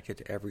you're connected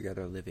to every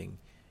other living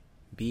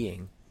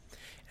being,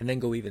 and then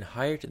go even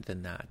higher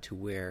than that, to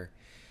where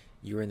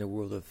you're in the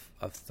world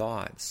of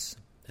thoughts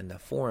and the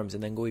forms,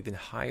 and then go even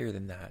higher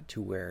than that,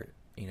 to where,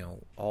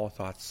 all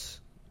thoughts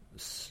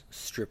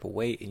strip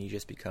away and you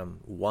just become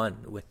one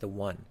with the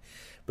one.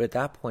 But at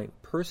that point,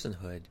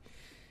 personhood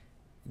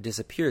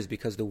disappears,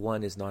 because the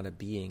one is not a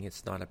being,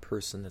 it's not a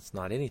person, it's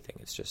not anything,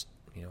 it's just,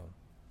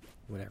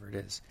 whatever it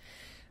is.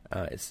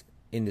 It's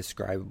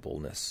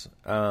indescribableness.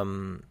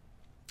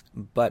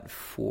 But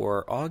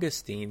for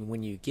Augustine,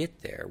 when you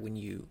get there, when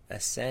you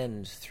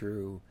ascend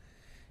through,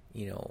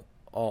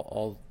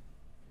 all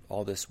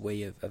this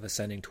way of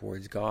ascending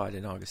towards God,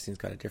 and Augustine's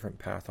got a different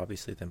path,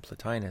 obviously, than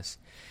Plotinus.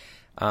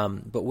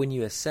 But when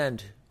you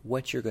ascend,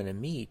 what you're going to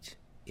meet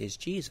is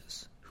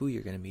Jesus. Who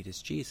you're going to meet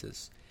is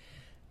Jesus.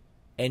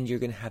 And you're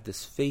going to have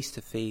this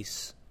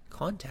face-to-face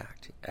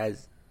contact,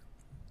 as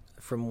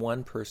from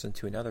one person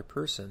to another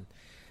person,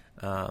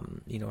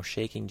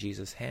 shaking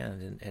Jesus'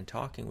 hand and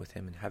talking with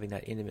him and having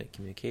that intimate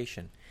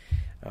communication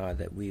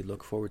that we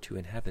look forward to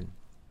in heaven.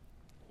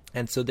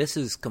 And so this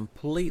is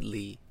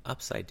completely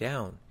upside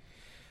down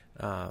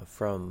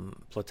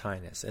from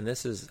Plotinus. And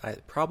this is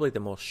probably the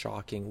most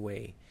shocking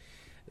way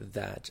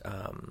that,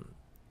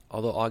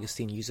 although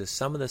Augustine uses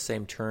some of the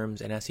same terms,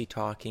 and as he's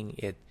talking,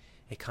 it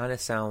kind of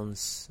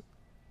sounds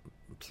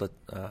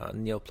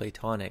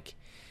Neoplatonic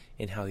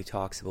in how he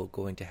talks about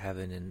going to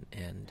heaven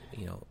and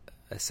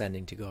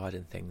ascending to God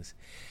and things.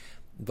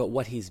 But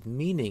what he's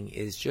meaning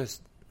is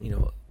just,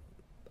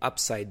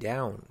 upside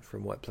down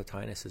from what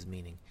Plotinus is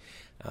meaning,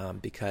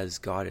 because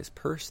God is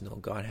personal,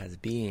 God has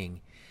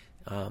being,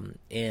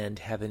 and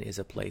heaven is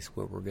a place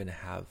where we're going to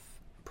have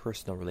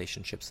personal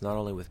relationships, not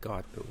only with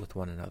God, but with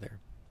one another.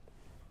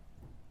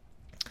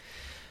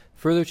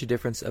 Further to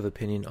difference of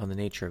opinion on the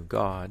nature of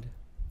God,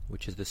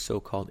 which is the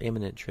so-called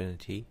immanent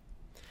Trinity,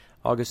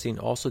 Augustine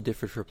also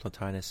differed from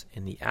Plotinus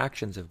in the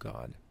actions of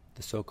God,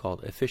 the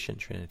so-called efficient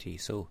Trinity.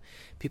 So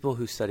people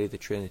who study the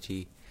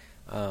Trinity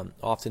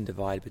often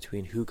divide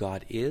between who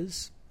God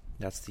is,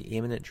 that's the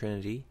immanent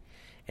Trinity,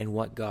 and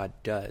what God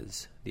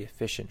does, the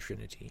efficient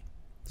Trinity.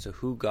 So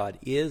who God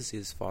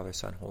is Father,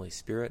 Son, Holy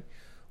Spirit.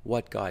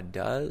 What God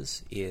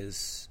does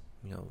is,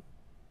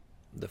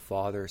 the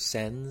Father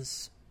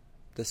sends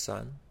the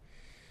Son,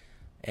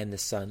 and the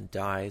Son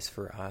dies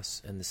for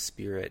us, and the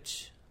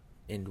Spirit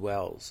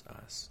indwells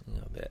us,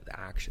 the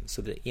action.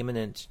 So the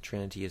immanent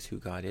Trinity is who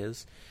God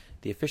is.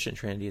 The efficient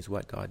Trinity is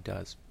what God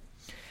does.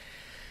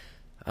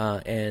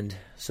 And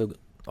so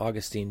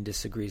Augustine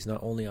disagrees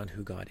not only on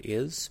who God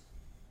is,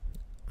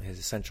 his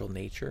essential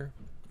nature,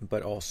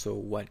 but also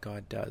what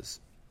God does.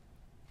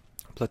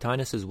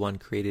 Plotinus is one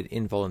created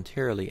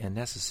involuntarily and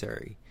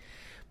necessary,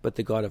 but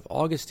the God of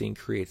Augustine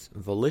creates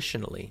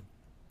volitionally.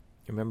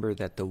 Remember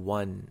that the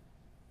one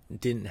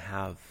didn't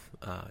have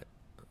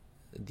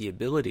the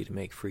ability to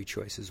make free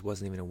choices,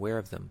 wasn't even aware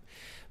of them,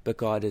 but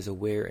God is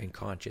aware and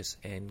conscious,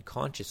 and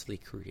consciously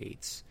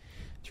creates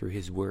through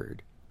his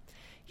word.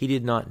 He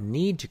did not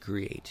need to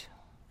create.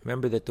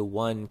 Remember that the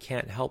one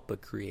can't help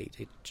but create.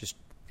 It just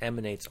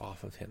emanates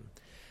off of him.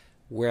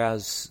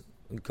 Whereas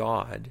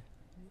God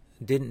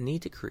didn't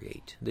need to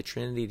create. The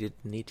Trinity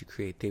didn't need to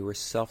create. They were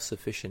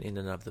self-sufficient in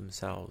and of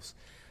themselves.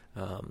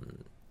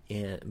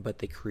 But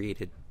they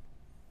created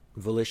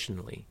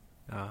volitionally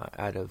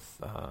out of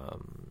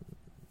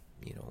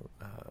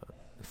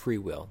free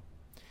will.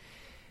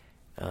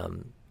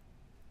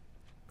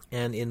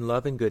 And in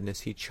love and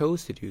goodness, he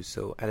chose to do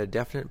so at a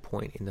definite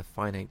point in the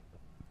finite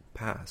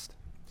past.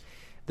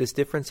 This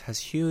difference has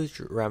huge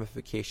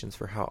ramifications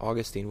for how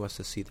Augustine was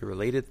to see the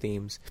related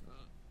themes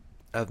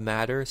of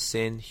matter,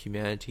 sin,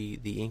 humanity,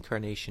 the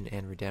incarnation,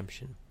 and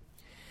redemption.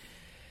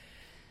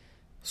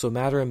 So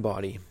matter and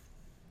body.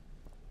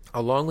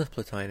 Along with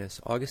Plotinus,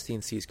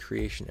 Augustine sees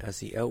creation as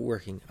the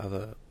outworking of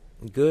a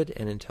good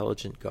and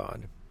intelligent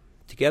God.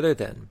 Together,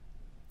 then,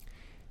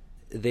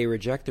 they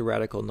reject the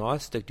radical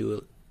Gnostic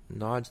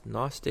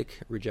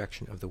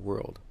rejection of the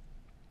world.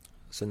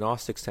 So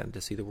Gnostics tend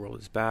to see the world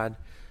as bad.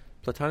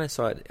 Plotinus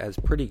saw it as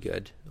pretty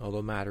good,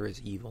 although matter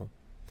is evil.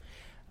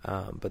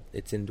 But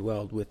it's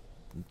indwelled with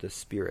the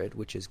spirit,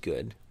 which is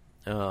good.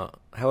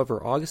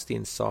 However,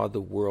 Augustine saw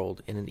the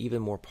world in an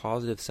even more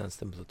positive sense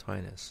than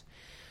Plotinus.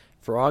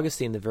 For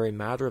Augustine, the very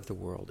matter of the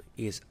world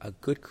is a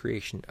good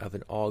creation of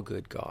an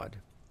all-good God.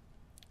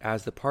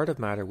 As the part of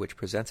matter which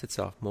presents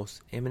itself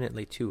most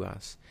eminently to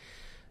us,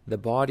 the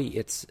body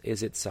is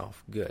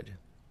itself good.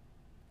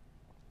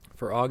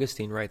 For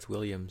Augustine, writes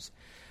Williams,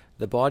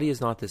 the body is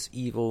not this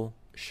evil,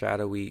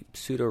 shadowy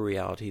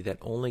pseudo-reality that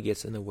only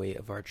gets in the way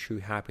of our true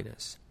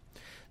happiness.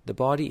 The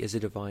body is a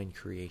divine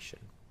creation.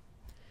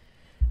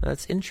 Now,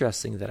 that's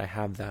interesting that I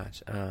have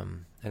that.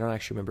 I don't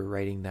actually remember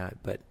writing that,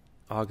 but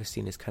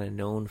Augustine is kind of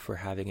known for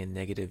having a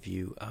negative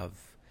view of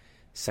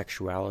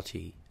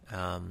sexuality,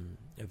 a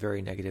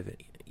very negative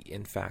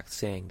in fact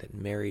saying that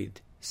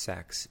married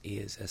sex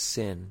is a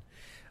sin,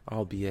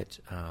 albeit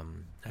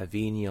a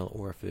venial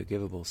or a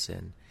forgivable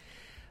sin.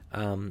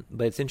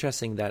 But it's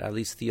interesting that, at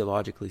least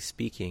theologically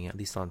speaking, at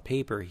least on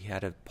paper, he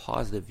had a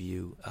positive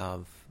view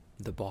of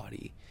the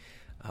body.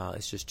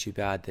 It's just too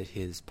bad that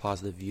his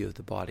positive view of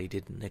the body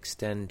didn't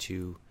extend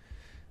to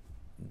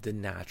the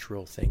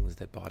natural things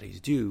that bodies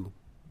do,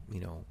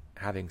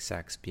 having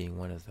sex being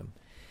one of them.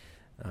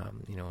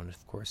 And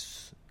of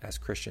course, as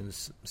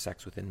Christians,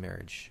 sex within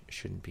marriage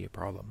shouldn't be a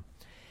problem.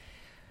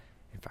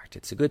 In fact,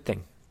 it's a good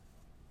thing.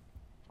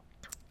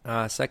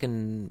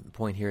 Second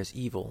point here is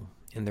evil.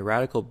 In the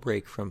radical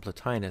break from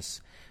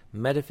Plotinus,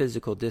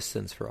 metaphysical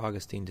distance for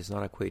Augustine does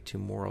not equate to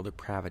moral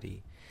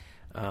depravity.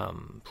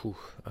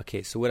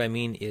 Okay, so what I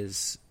mean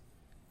is,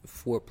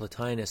 for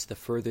Plotinus, the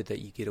further that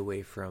you get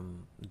away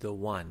from the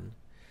one,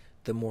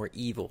 the more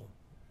evil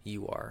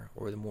you are,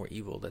 or the more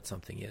evil that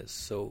something is.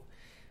 So,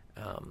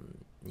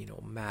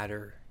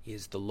 matter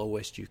is the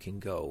lowest you can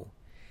go,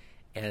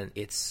 and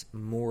it's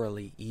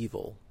morally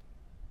evil.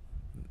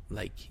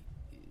 Like,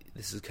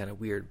 this is kind of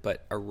weird,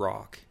 but a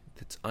rock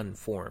that's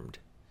unformed,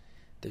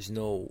 it's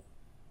not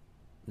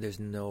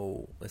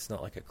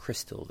like a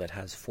crystal that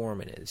has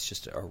form in it. It's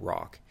just a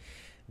rock.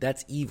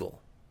 That's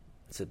evil.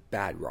 It's a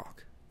bad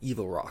rock,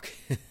 evil rock,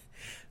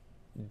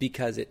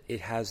 because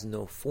it has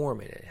no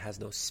form in it. It has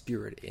no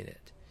spirit in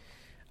it.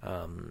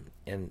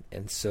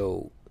 And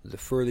so the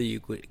further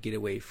you get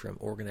away from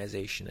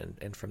organization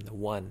and from the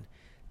one,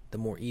 the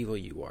more evil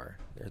you are,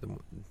 or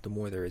the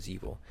more there is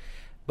evil.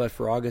 But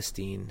for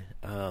Augustine,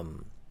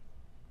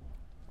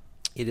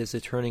 it is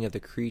a turning of the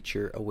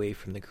creature away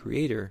from the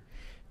creator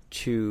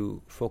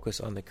to focus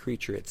on the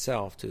creature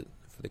itself,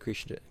 for the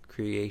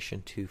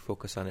creation to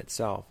focus on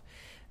itself.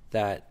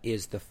 That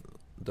is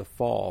the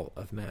fall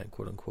of man,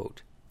 quote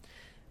unquote.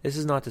 This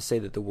is not to say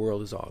that the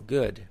world is all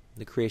good.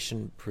 The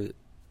creation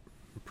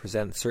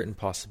presents certain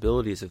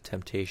possibilities of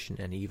temptation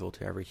and evil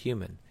to every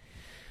human.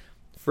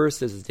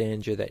 First is the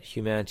danger that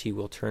humanity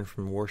will turn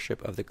from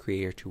worship of the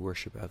Creator to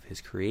worship of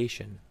his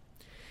creation.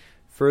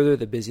 Further,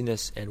 the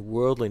busyness and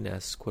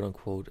worldliness, quote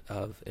unquote,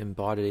 of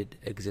embodied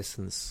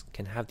existence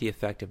can have the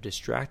effect of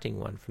distracting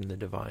one from the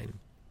divine.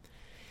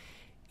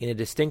 In a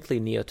distinctly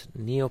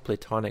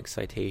Neoplatonic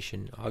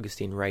citation,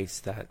 Augustine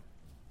writes that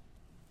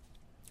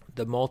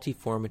the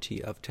multiformity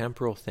of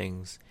temporal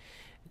things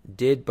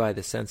did by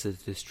the senses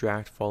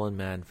distract fallen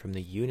man from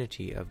the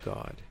unity of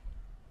God.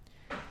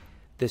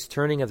 This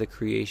turning of the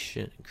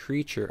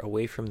creature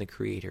away from the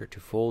Creator to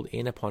fold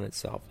in upon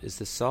itself is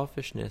the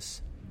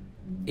selfishness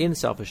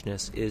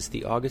is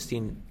the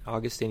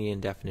Augustinian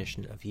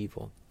definition of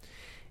evil.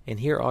 And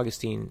here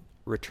Augustine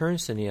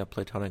returns to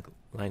Neoplatonic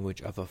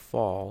language of a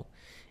fall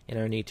and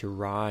our need to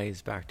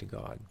rise back to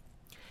God.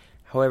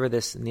 However,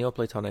 this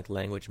Neoplatonic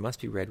language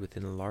must be read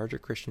within the larger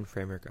Christian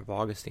framework of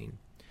Augustine.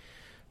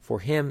 For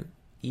him,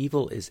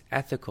 evil is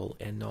ethical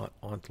and not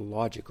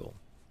ontological.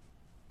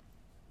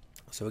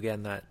 So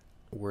again, that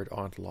word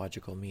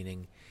ontological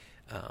meaning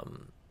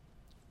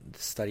the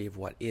study of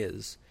what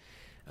is.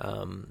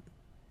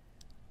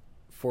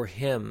 For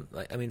him,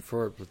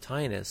 for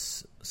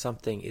Plotinus,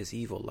 something is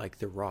evil, like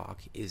the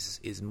rock,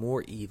 is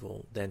more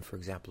evil than, for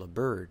example, a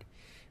bird,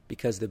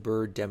 because the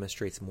bird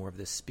demonstrates more of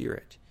the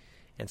spirit,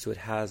 and so it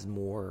has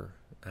more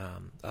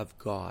of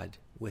God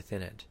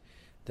within it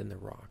than the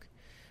rock.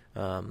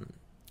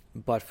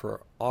 But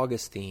for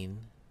Augustine,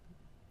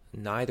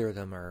 neither of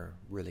them are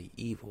really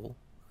evil.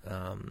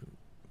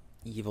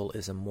 Evil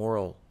is a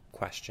moral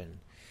question.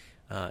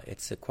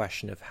 It's a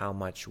question of how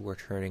much we're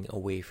turning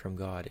away from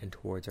God and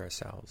towards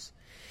ourselves.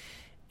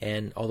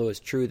 And although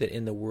it's true that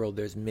in the world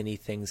there's many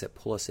things that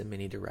pull us in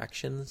many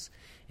directions,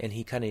 and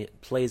he kind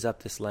of plays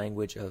up this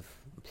language of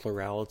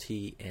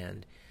plurality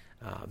and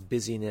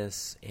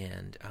busyness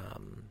and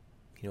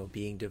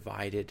being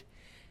divided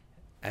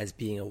as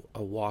being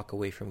a walk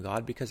away from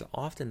God, because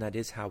often that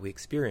is how we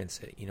experience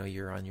it.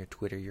 You're on your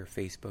Twitter, your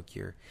Facebook,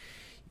 you're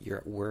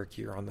at work,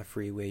 you're on the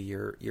freeway,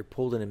 you're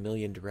pulled in a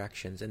million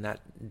directions, and that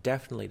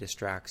definitely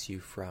distracts you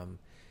from,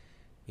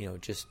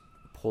 just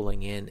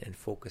pulling in and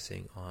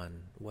focusing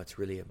on what's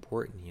really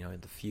important,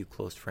 the few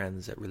close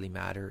friends that really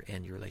matter,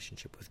 and your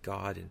relationship with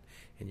God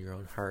and your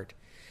own heart.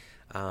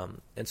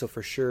 And so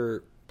for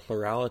sure,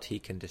 plurality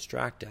can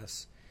distract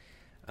us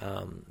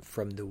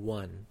from the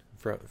one,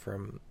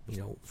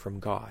 from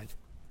God.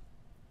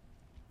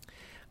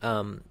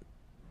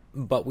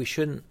 But we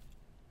shouldn't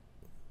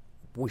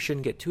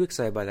get too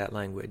excited by that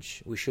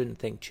language. We shouldn't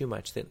think too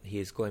much that he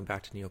is going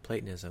back to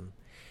Neoplatonism.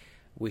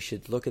 We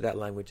should look at that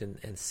language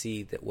and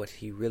see that what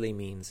he really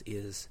means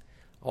is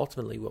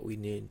ultimately what we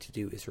need to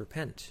do is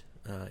repent.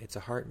 It's a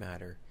heart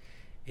matter.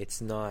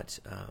 It's not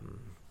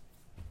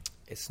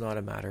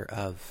a matter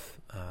of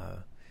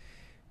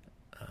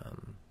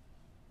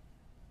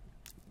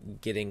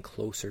getting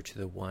closer to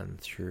the one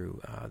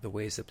through the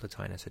ways that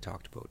Plotinus had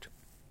talked about.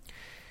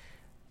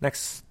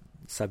 Next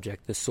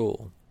subject, the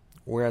soul.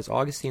 Whereas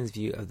Augustine's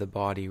view of the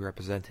body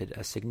represented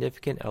a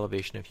significant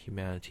elevation of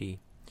humanity,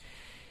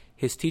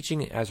 his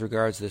teaching as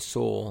regards the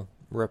soul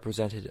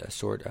represented a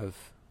sort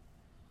of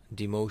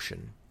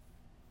demotion.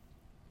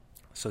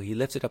 So he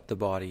lifted up the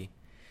body,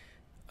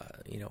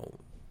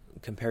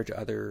 compared to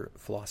other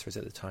philosophers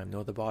at the time.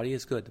 No, the body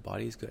is good. The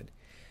body is good.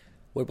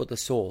 What about the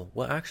soul?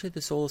 Well, actually,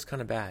 the soul is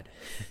kind of bad.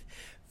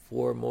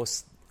 For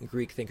most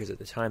Greek thinkers at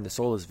the time, the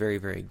soul is very,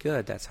 very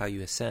good. That's how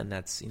you ascend.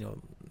 That's,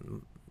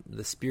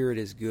 the spirit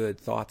is good.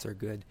 Thoughts are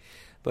good.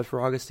 But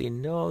for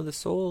Augustine, no, the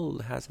soul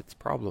has its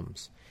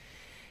problems.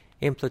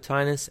 In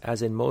Plotinus,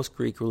 as in most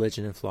Greek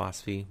religion and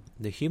philosophy,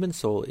 the human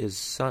soul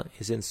is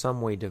in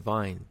some way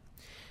divine.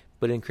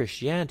 But in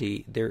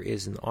Christianity, there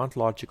is an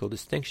ontological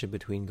distinction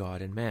between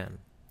God and man.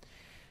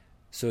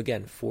 So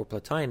again, for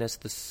Plotinus,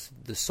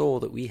 the soul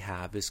that we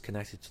have is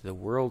connected to the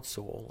world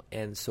soul,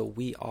 and so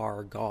we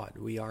are God.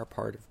 We are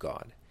part of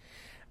God.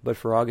 But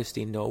for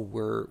Augustine, no,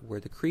 we're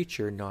the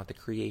creature, not the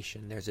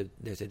creation. There's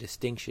a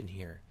distinction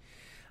here,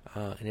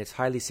 and it's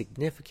highly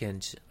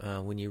significant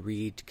when you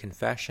read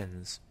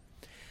Confessions.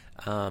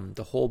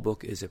 The whole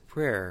book is a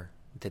prayer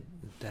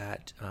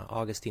that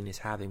Augustine is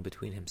having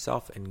between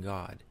himself and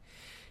God,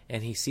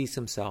 and he sees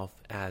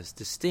himself as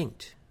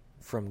distinct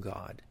from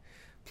God.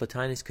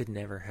 Plotinus could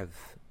never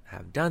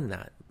have done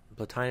that.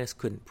 Plotinus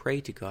couldn't pray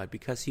to God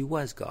because he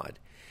was God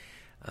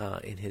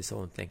in his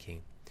own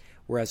thinking.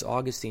 Whereas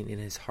Augustine, in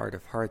his heart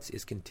of hearts,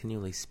 is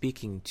continually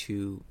speaking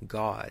to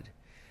God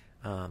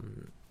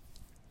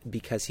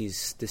because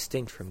he's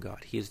distinct from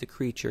God. He is the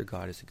creature,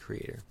 God is the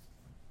creator.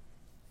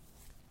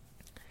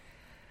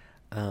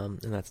 And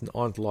that's an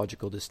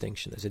ontological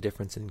distinction. There's a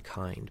difference in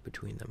kind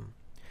between them.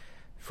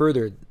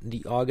 Further,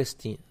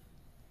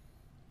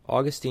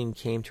 Augustine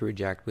came to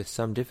reject with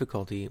some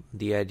difficulty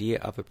the idea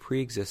of a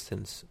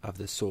pre-existence of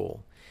the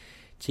soul,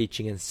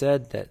 teaching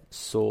instead that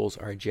souls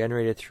are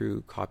generated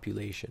through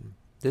copulation.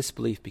 This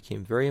belief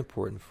became very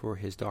important for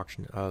his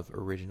doctrine of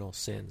original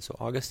sin. So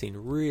Augustine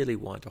really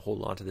wanted to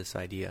hold on to this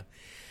idea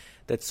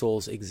that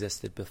souls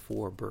existed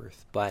before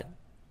birth, but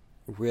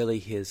really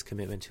his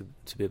commitment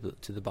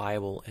to the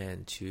Bible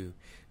and to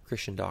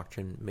Christian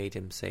doctrine made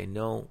him say,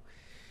 no,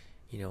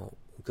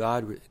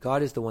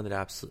 God is the one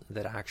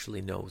that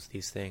actually knows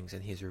these things,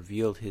 and He's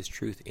revealed His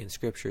truth in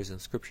Scriptures, and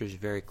Scriptures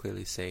very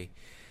clearly say,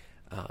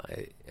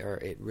 or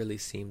it really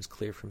seems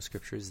clear from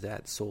Scriptures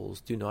that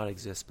souls do not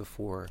exist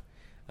before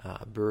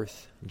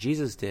birth.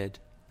 Jesus did.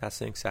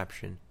 That's an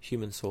exception.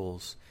 Human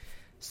souls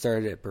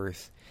started at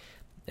birth,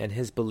 and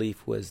his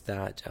belief was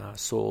that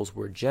souls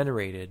were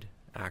generated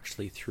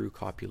actually through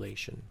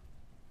copulation,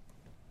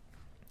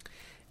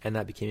 and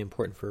that became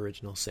important for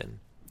original sin.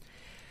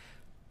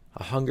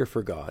 A hunger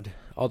for God.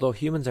 Although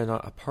humans are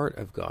not a part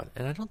of God,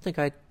 and I don't think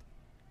I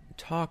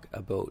talk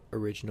about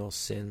original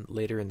sin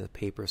later in the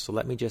paper, so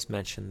let me just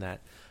mention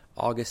that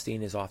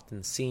Augustine is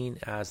often seen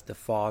as the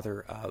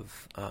father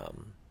of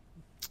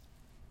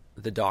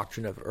the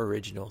doctrine of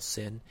original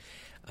sin.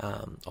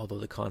 Although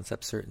the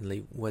concept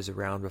certainly was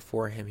around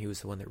before him, he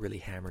was the one that really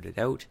hammered it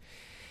out.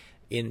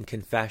 In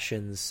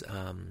Confessions,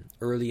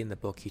 early in the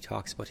book, he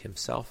talks about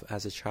himself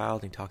as a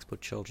child, and he talks about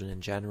children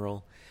in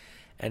general,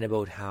 and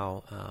about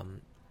how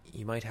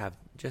you might have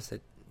just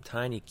a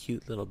tiny,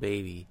 cute little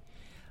baby,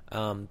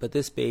 but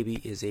this baby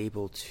is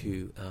able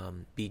to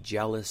be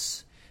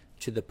jealous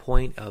to the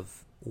point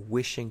of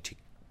wishing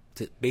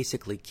to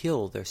basically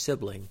kill their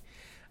sibling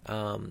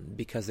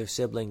because their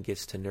sibling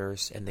gets to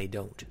nurse and they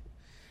don't.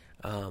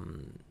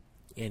 And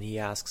he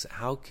asks,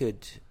 how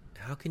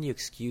can you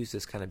excuse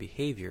this kind of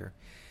behavior,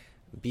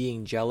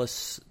 being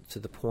jealous to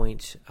the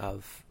point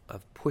of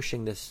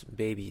pushing this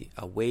baby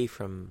away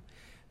from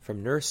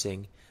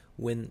nursing,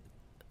 when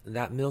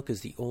that milk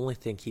is the only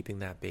thing keeping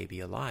that baby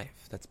alive?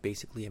 That's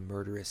basically a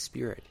murderous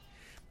spirit.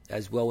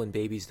 As well, when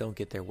babies don't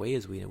get their way,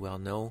 as we well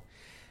know,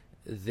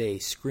 they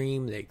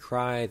scream, they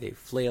cry, they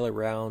flail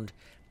around,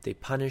 they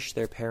punish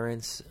their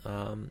parents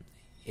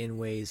in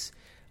ways,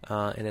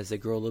 and as they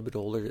grow a little bit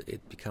older,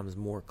 it becomes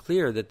more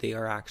clear that they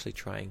are actually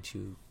trying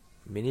to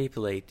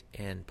manipulate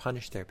and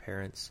punish their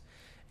parents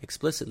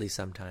explicitly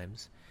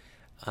sometimes.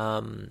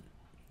 And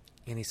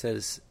he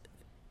says,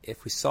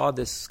 if we saw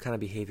this kind of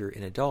behavior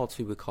in adults,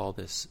 we would call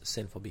this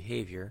sinful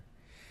behavior.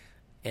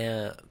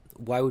 And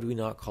why would we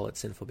not call it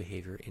sinful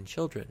behavior in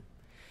children?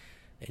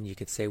 And you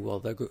could say, well,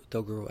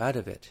 they'll grow out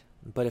of it.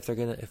 But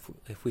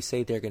if we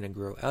say they're gonna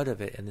grow out of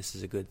it, and this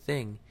is a good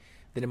thing,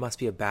 then it must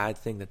be a bad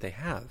thing that they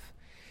have.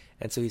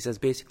 And so he says,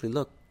 basically,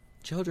 look,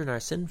 children are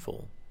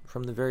sinful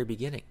from the very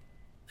beginning.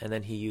 And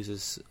then he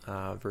uses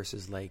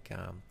verses like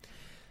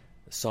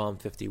Psalm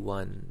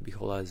 51,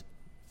 behold, I was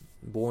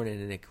born in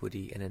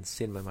iniquity, and in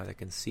sin my mother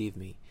conceived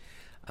me.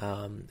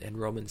 And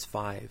Romans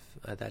 5,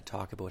 that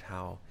talk about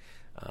how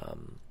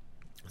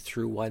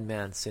through one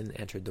man sin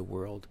entered the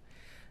world,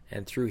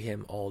 and through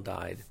him all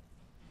died,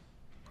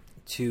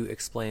 to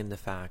explain the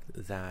fact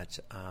that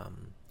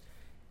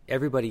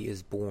everybody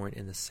is born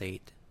in the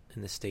state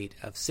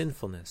of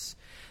sinfulness.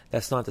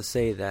 That's not to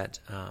say that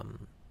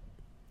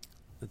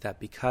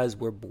that because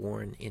we're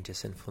born into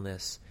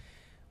sinfulness,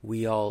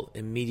 we all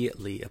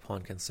immediately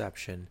upon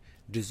conception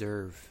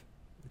deserve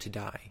to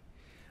die.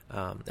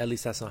 At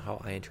least that's not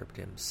how I interpret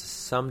him.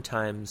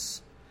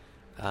 Sometimes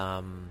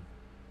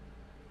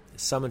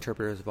some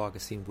interpreters of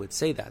Augustine would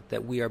say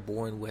that we are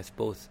born with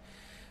both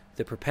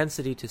the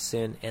propensity to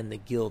sin and the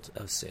guilt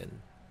of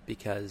sin,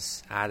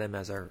 because Adam,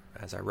 as our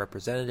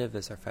representative,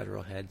 as our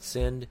federal head,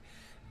 sinned.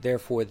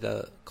 Therefore,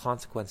 the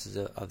consequences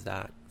of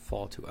that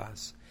fall to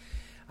us.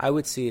 I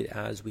would see it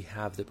as we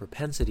have the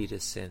propensity to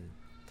sin,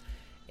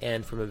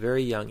 and from a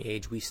very young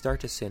age, we start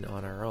to sin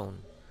on our own.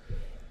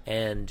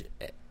 And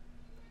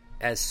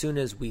as soon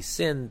as we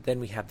sin, then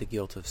we have the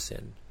guilt of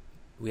sin.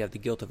 We have the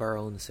guilt of our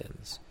own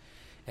sins.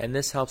 And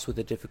this helps with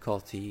the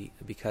difficulty,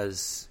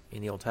 because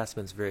in the Old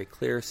Testament it's very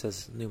clear,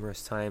 says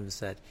numerous times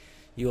that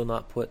you will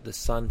not put the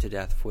Son to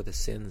death for the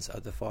sins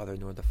of the Father,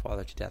 nor the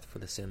Father to death for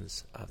the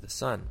sins of the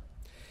Son.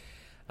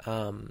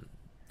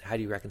 How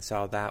do you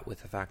reconcile that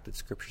with the fact that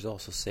Scriptures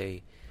also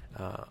say,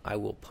 I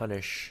will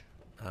punish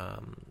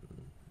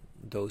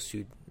those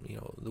who,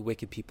 the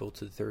wicked people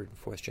to the third and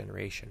fourth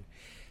generation?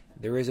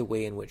 There is a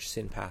way in which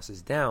sin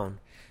passes down,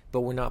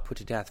 but we're not put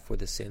to death for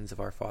the sins of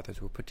our fathers.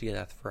 We're put to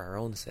death for our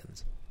own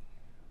sins.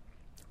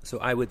 So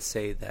I would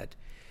say that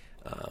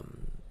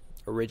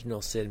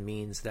original sin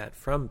means that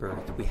from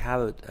birth we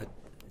have a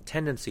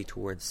tendency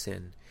towards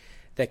sin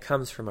that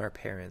comes from our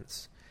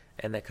parents,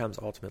 and that comes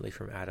ultimately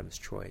from Adam's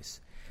choice.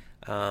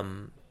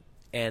 And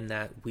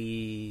that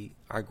we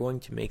are going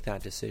to make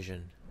that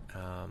decision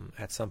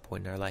at some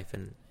point in our life.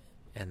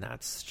 And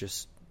that's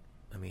just,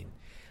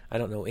 I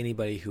don't know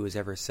anybody who has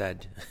ever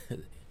said,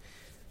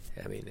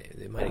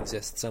 it might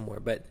exist somewhere,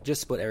 but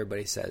just what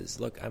everybody says,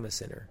 look, I'm a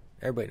sinner.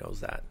 Everybody knows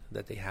that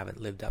they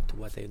haven't lived up to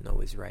what they know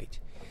is right.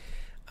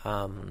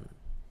 And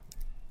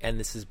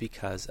this is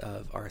because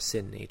of our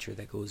sin nature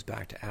that goes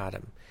back to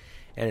Adam.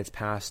 And it's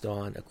passed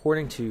on,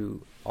 according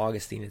to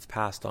Augustine, it's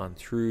passed on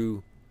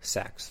through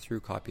sex, through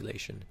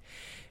copulation.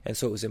 And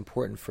so it was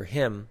important for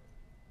him.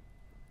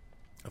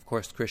 Of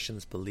course,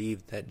 Christians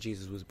believed that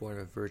Jesus was born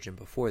of a virgin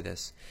before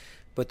this,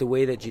 but the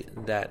way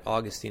that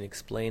Augustine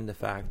explained the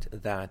fact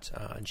that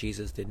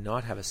Jesus did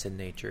not have a sin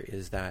nature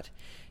is that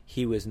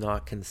he was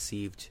not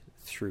conceived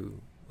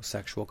through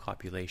sexual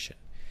copulation.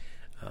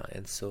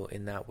 And so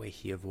in that way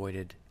he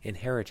avoided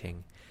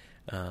inheriting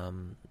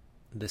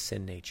the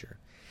sin nature.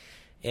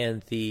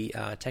 And the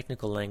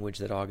technical language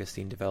that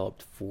Augustine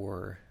developed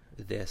for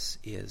this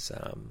is,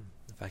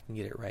 if I can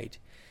get it right,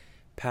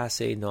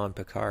 passe non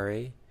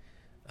peccare.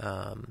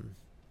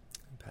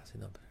 Passe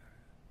non peccare.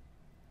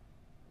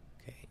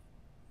 Okay.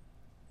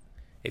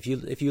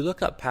 If you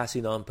look up passe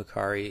non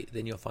peccare,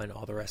 then you'll find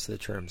all the rest of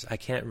the terms. I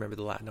can't remember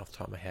the Latin off the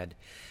top of my head,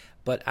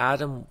 but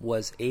Adam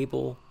was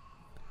able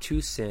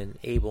to sin,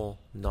 able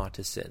not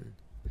to sin.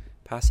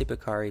 Passe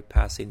peccare,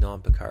 passe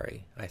non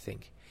peccare, I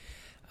think.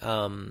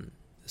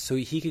 So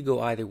he could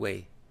go either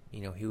way.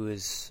 He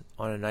was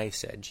on a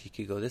knife's edge. He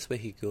could go this way,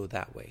 he could go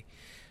that way.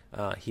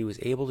 He was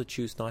able to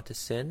choose not to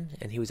sin,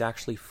 and he was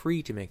actually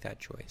free to make that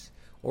choice.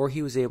 Or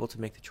he was able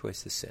to make the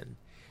choice to sin.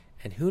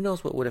 And who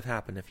knows what would have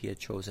happened if he had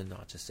chosen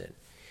not to sin.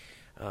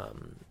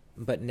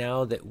 But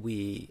now that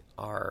we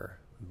are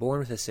born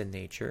with a sin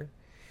nature,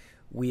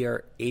 we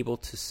are able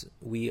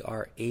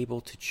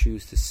to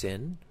choose to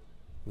sin.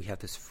 We have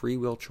this free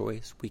will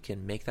choice. We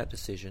can make that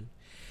decision.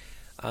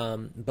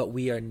 But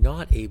we are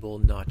not able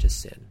not to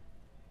sin.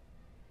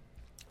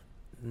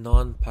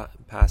 Non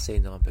passe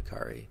non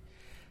peccare.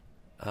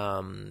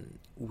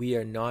 We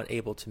are not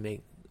able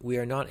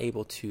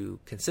to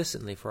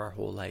consistently for our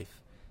whole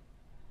life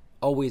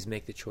always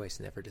make the choice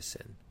never to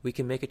sin. We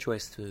can make a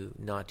choice to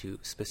not do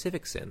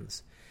specific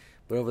sins,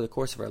 but over the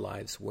course of our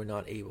lives, we're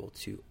not able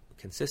to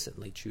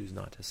consistently choose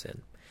not to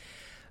sin.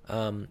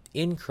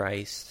 In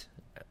Christ,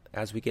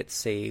 as we get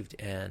saved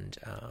and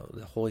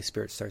the Holy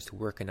Spirit starts to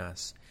work in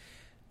us,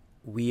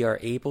 we are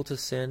able to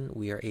sin,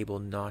 we are able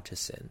not to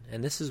sin.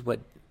 And this is what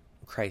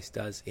Christ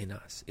does in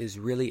us, is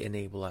really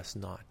enable us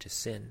not to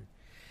sin.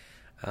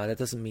 That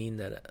doesn't mean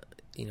that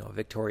a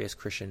victorious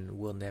Christian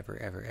will never,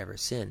 ever, ever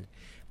sin.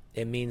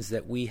 It means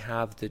that we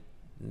have the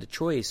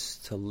choice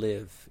to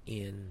live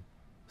in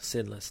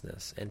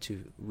sinlessness and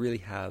to really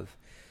have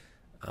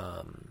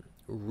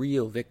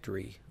real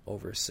victory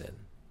over sin.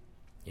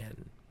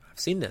 And I've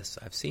seen this.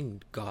 I've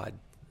seen God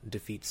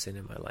defeat sin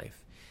in my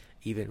life,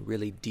 even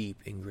really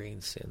deep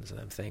ingrained sins, and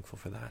I'm thankful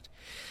for that.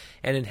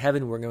 And in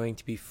heaven, we're going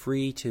to be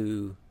free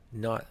to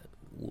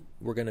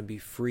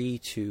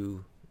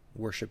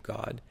worship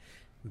God,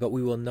 but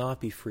we will not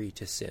be free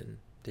to sin.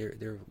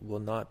 There will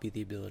not be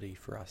the ability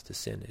for us to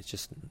sin. It's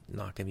just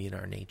not going to be in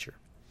our nature.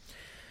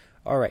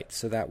 All right,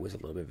 so that was a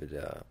little bit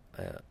of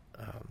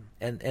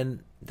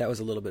and that was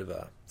a little bit of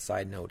a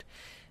side note.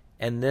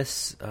 And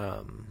this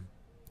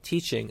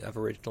teaching of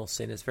original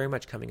sin is very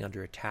much coming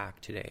under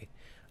attack today.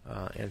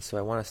 And so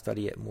I want to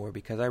study it more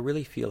because I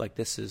really feel like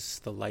this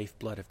is the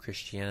lifeblood of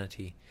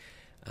Christianity,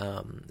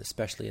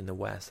 especially in the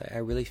West. I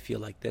really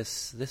feel like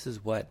this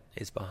is what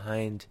is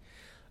behind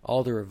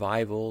all the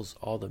revivals,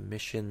 all the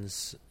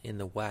missions in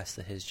the West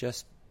that has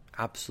just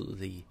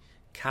absolutely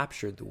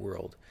captured the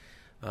world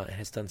and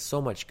has done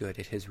so much good.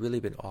 It has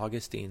really been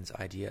Augustine's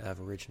idea of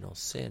original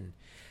sin.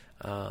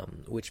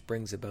 which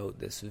brings about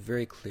this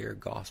very clear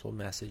gospel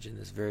message and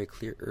this very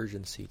clear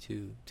urgency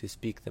to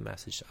speak the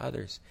message to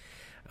others.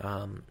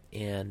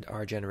 And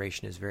our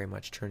generation is very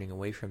much turning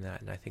away from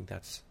that, and I think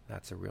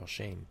that's a real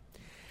shame.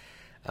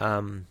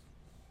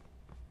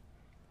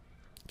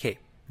 Okay,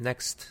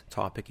 next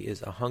topic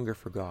is a hunger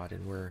for God,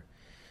 and we're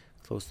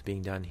close to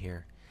being done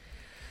here.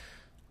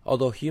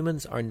 Although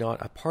humans are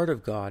not a part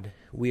of God,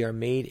 we are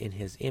made in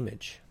His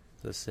image.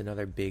 This is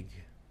another big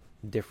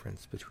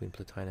difference between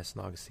Plotinus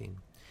and Augustine.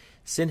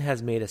 Sin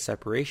has made a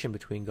separation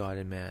between God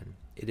and man.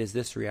 It is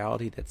this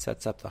reality that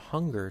sets up the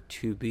hunger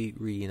to be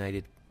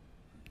reunited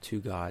to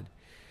God,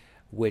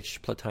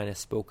 which Plotinus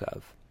spoke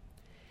of.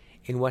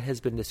 In what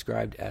has been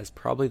described as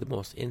probably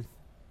the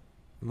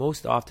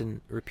most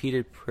often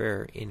repeated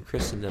prayer in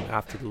Christendom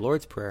after the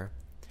Lord's Prayer,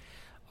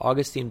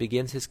 Augustine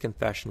begins his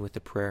confession with the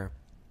prayer,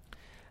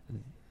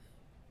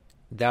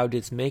 "Thou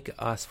didst make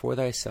us for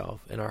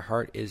thyself, and our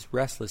heart is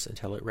restless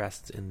until it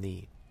rests in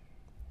thee."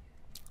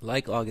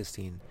 Like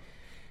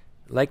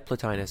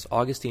Plotinus,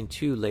 Augustine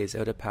too lays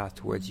out a path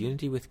towards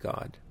unity with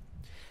God,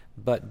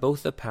 but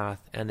both the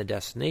path and the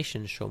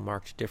destination show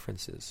marked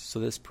differences. So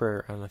this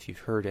prayer, I don't know if you've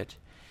heard it,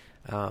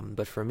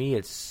 but for me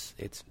it's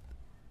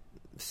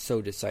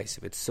so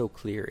decisive, it's so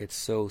clear, it's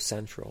so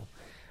central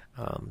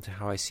to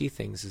how I see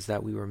things, is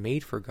that we were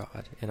made for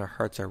God, and our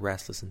hearts are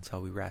restless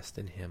until we rest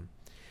in Him.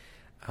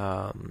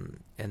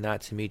 And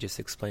that to me just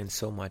explains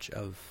so much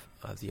of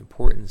the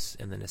importance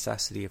and the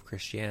necessity of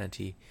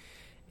Christianity,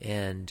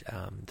 and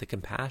the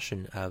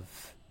compassion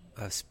of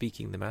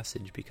speaking the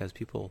message, because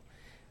people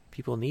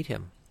need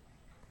Him.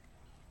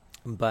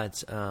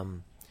 But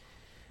and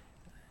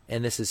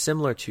this is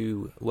similar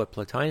to what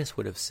Plotinus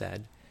would have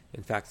said.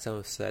 In fact, some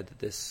have said that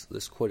this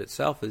quote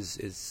itself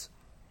is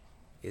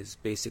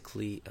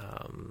basically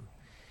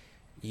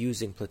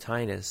using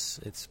Plotinus.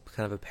 It's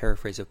kind of a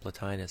paraphrase of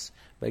Plotinus.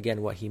 But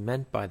again, what he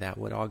meant by that,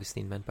 what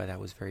Augustine meant by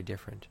that, was very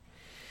different.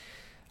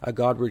 A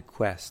Godward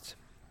quest.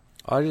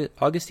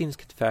 Augustine's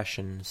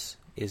Confessions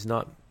is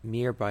not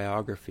mere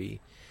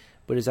biography,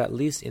 but is at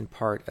least in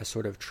part a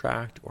sort of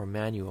tract or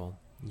manual,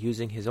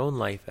 using his own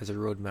life as a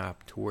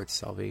roadmap towards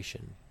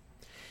salvation.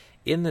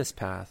 In this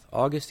path,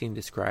 Augustine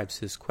describes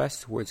his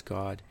quest towards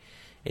God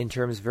in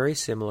terms very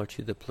similar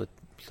to the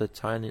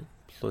Plotinian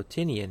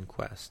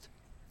quest.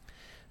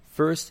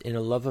 First, in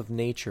a love of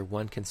nature,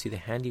 one can see the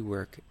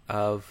handiwork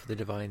of the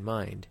divine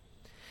mind,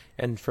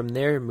 and from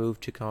there move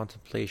to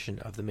contemplation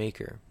of the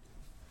Maker.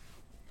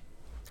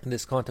 And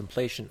this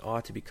contemplation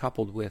ought to be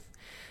coupled with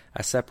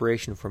a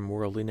separation from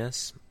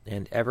worldliness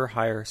and ever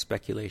higher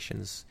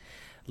speculations,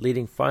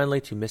 leading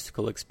finally to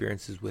mystical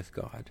experiences with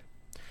God.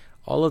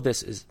 All of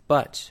this is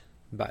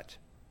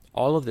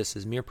all of this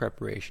is mere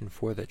preparation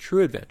for the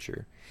true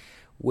adventure,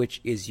 which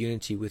is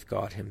unity with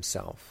God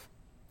Himself.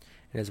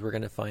 And as we're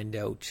going to find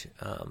out,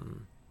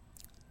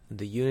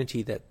 the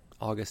unity that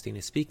Augustine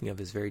is speaking of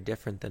is very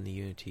different than the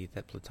unity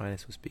that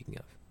Plotinus was speaking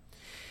of.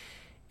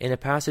 In a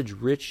passage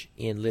rich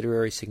in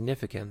literary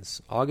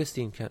significance,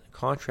 Augustine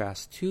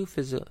contrasts two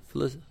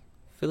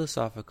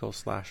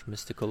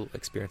philosophical/mystical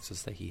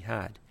experiences that he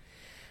had.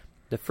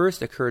 The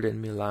first occurred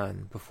in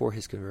Milan before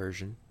his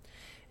conversion,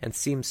 and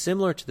seems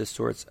similar to the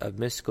sorts of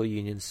mystical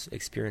unions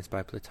experienced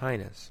by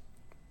Plotinus.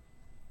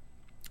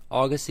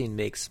 Augustine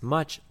makes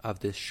much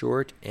of the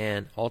short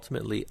and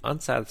ultimately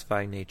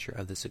unsatisfying nature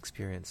of this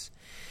experience,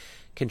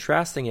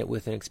 contrasting it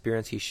with an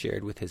experience he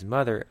shared with his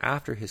mother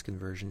after his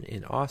conversion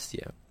in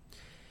Ostia.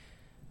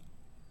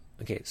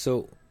 Okay,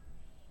 so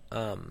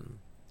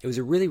it was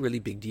a really, really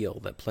big deal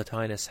that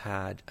Plotinus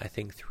had, I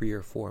think, 3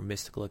 or 4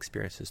 mystical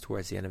experiences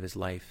towards the end of his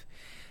life,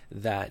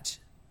 that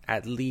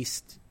at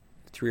least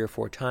 3 or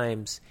 4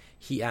 times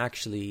he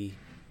actually,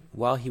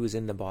 while he was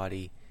in the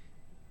body,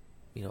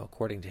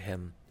 according to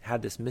him,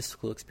 had this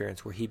mystical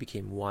experience where he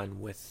became one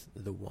with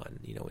the One,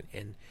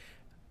 and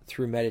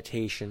through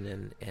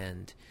meditation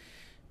and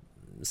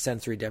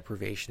sensory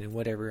deprivation and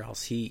whatever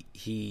else,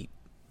 he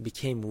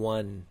became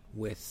one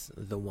with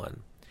the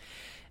One.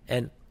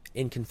 And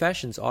in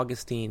Confessions,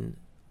 Augustine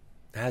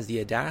has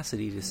the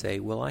audacity to say,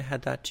 well, I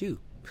had that too.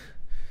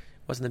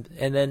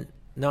 And then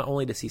not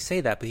only does he say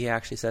that, but he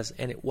actually says,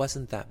 and it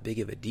wasn't that big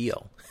of a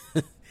deal.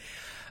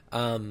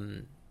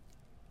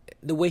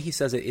 The way he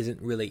says it isn't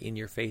really in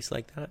your face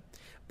like that,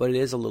 but it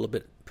is a little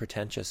bit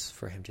pretentious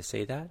for him to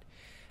say that.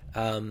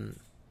 And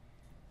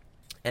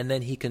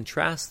then he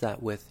contrasts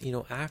that with,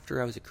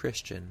 after I was a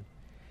Christian,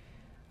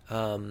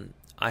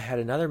 I had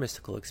another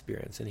mystical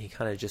experience, and he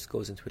kind of just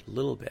goes into it a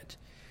little bit.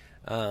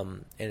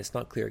 And it's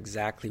not clear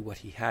exactly what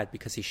he had,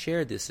 because he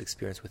shared this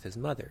experience with his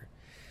mother,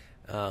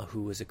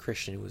 who was a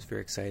Christian, who was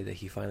very excited that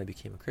he finally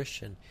became a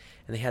Christian.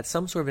 And they had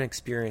some sort of an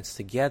experience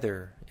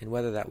together, and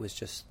whether that was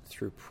just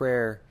through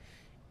prayer,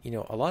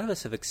 a lot of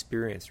us have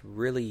experienced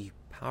really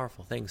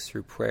powerful things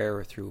through prayer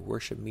or through a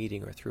worship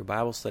meeting or through a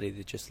Bible study,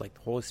 that just like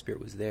the Holy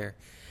Spirit was there,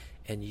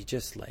 and you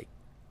just like,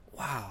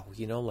 wow,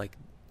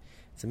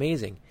 it's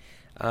amazing.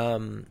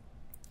 And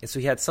so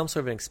he had some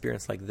sort of an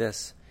experience like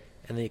this,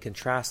 and then he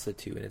contrasts the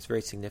two, and it's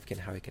very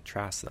significant how he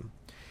contrasts them.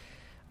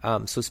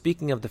 So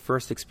speaking of the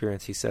first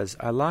experience, he says,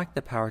 I lacked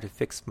the power to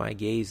fix my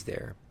gaze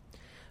there.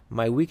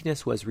 My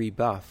weakness was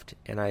rebuffed,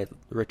 and I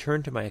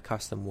returned to my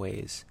accustomed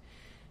ways,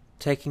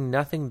 taking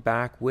nothing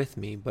back with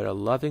me but a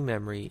loving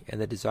memory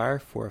and the desire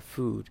for a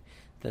food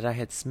that I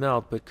had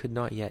smelled but could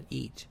not yet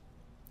eat.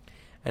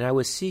 And I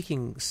was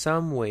seeking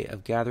some way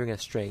of gathering a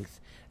strength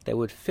that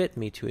would fit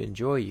me to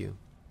enjoy you.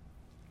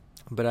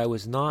 But I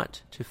was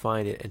not to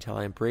find it until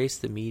I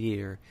embraced the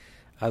mediator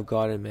of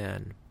God and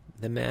man,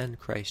 the man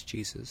Christ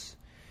Jesus,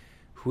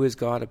 who is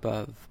God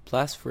above,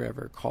 blessed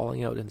forever,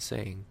 calling out and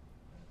saying,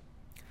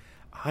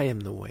 I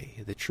am the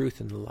way, the truth,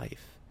 and the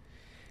life,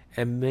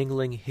 and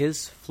mingling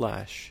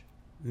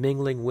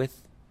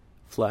with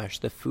flesh,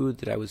 the food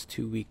that I was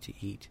too weak to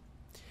eat.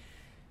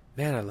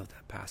 Man, I love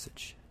that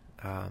passage.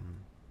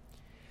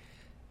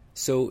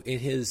 So in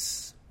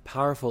his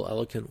powerful,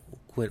 eloquent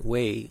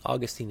way,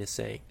 Augustine is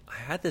saying, I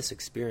had this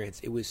experience.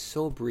 It was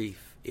so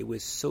brief. It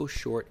was so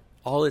short.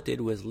 All it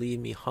did was leave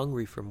me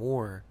hungry for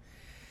more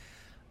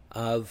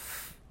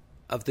of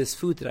this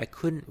food that I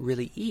couldn't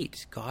really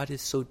eat. God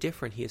is so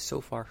different. He is so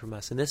far from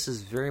us. And this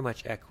is very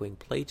much echoing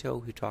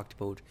Plato, who talked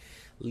about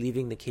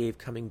leaving the cave,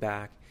 coming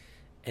back,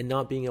 and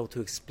not being able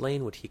to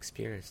explain what he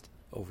experienced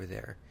over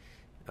there.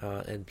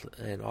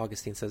 And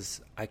Augustine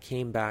says, I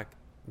came back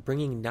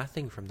bringing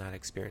nothing from that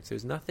experience.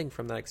 There's nothing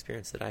from that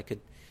experience that I could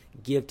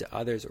give to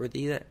others or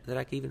that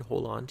I could even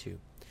hold on to.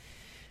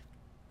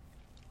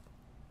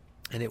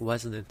 And it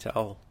wasn't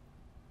until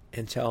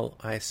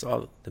I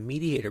saw the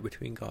mediator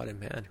between God and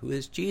man, who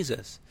is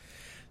Jesus.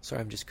 Sorry,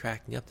 I'm just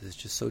cracking up. This is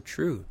just so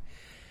true.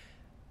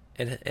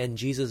 And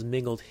Jesus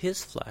mingled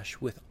his flesh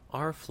with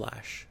our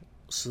flesh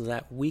so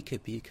that we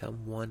could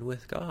become one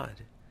with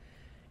God.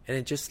 And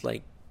it just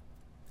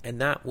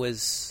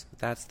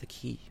that's the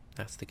key.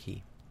 That's the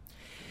key.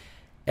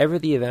 Ever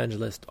the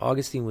evangelist,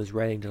 Augustine was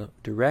writing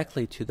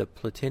directly to the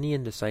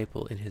Platonian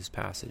disciple in his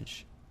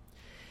passage.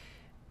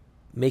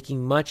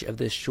 Making much of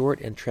this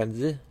short and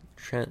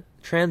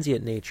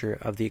transient nature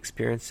of the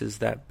experiences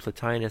that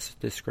Plotinus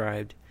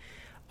described,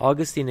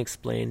 Augustine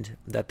explained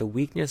that the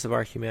weakness of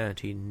our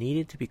humanity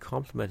needed to be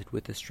complemented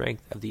with the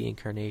strength of the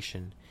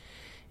Incarnation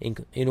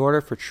in order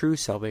for true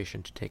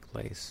salvation to take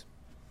place.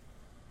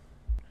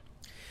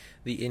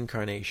 The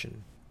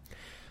Incarnation.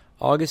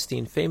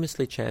 Augustine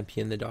famously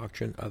championed the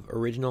doctrine of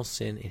original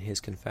sin in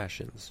his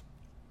Confessions,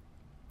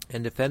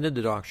 and defended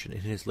the doctrine in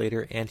his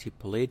later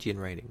anti-Pelagian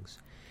writings.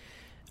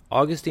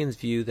 Augustine's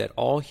view that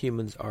all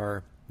humans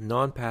are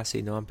non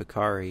passi non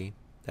peccari,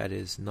 that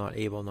is, not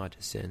able not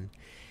to sin,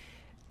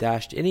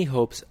 dashed any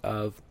hopes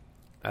of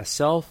a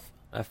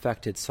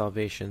self-affected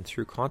salvation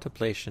through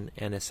contemplation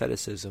and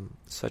asceticism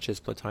such as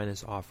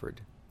Plotinus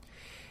offered.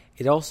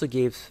 It also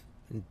gave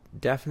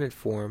definite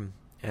form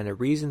and a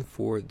reason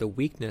for the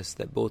weakness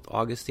that both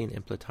Augustine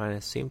and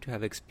Plotinus seem to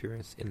have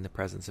experienced in the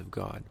presence of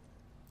God.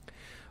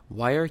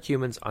 Why are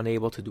humans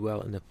unable to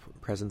dwell in the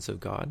presence of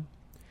God?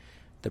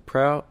 The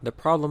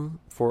problem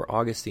for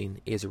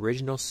Augustine is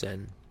original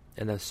sin,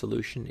 and the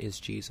solution is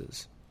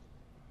Jesus.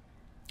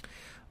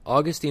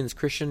 Augustine's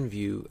Christian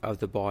view of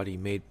the body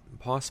made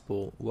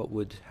possible what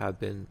would have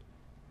been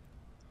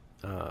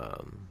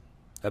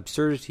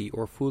absurdity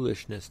or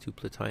foolishness to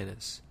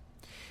Plotinus.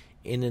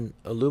 In an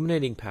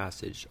illuminating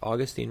passage,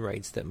 Augustine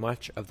writes that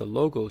much of the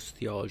Logos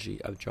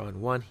theology of John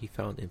 1 he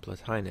found in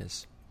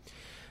Plotinus.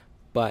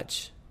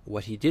 But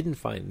what he didn't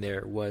find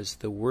there was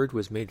the Word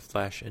was made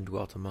flesh and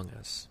dwelt among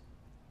us.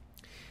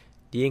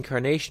 The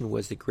Incarnation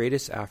was the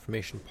greatest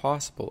affirmation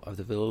possible of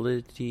the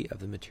validity of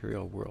the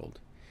material world.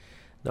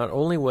 Not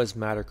only was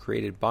matter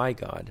created by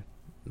God,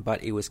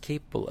 but it was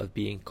capable of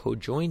being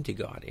co-joined to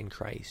God in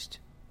Christ.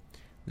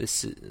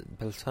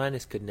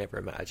 Plotinus could never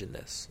imagine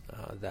this,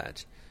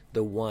 that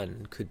the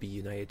one could be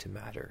united to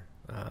matter.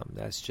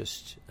 That's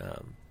just,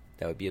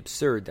 that would be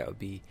absurd, that would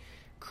be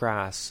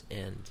crass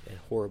and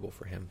horrible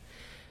for him.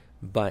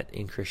 But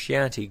in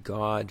Christianity,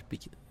 God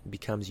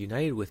becomes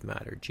united with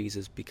matter.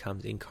 Jesus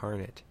becomes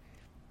incarnate.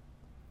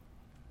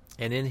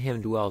 And in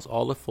him dwells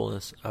all the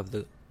fullness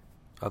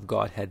of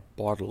Godhead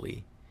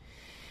bodily.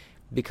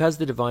 Because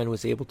the divine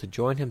was able to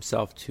join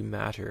himself to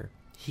matter,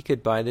 he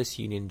could by this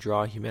union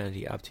draw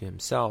humanity up to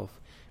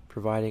himself,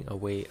 providing a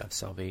way of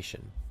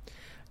salvation. I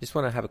just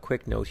want to have a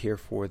quick note here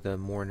for the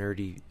more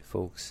nerdy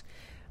folks.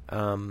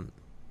 In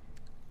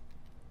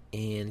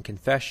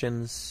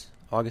Confessions,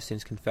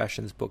 Augustine's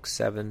Confessions, Book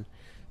 7,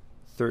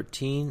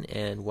 13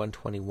 and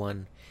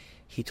 121,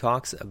 he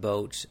talks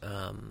about,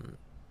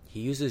 he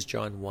uses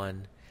John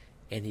 1,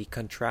 and he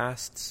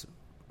contrasts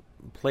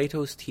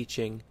Plato's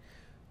teaching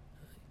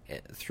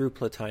through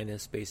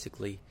Plotinus,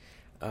 basically,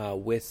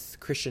 with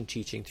Christian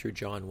teaching through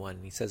John 1.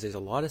 He says there's a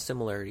lot of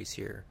similarities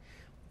here.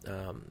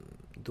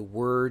 The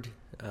Word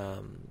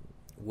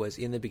was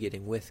in the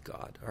beginning with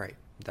God. All right,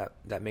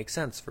 that makes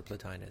sense for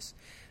Plotinus.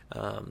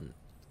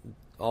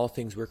 All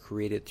things were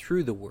created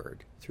through the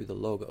Word, through the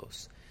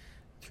Logos,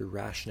 through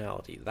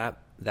rationality.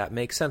 That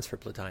makes sense for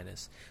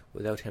Plotinus.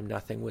 Without him,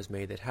 nothing was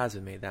made that has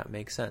been made. That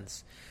makes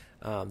sense.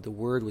 The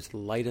Word was the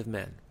light of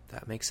men.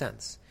 That makes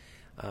sense.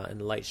 and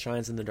the light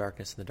shines in the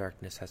darkness, and the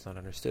darkness has not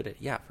understood it.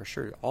 Yeah, for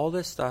sure. All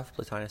this stuff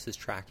Plotinus is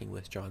tracking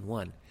with John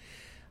 1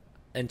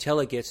 until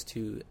it gets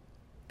to,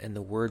 and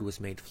the Word was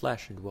made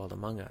flesh and dwelled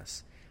among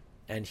us.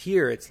 And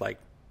here it's like,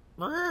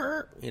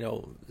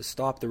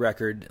 stop the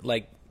record.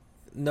 Like,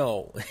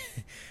 no,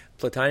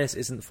 Plotinus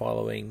isn't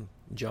following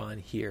John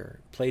here.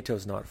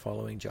 Plato's not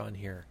following John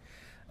here.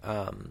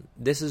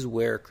 This is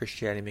where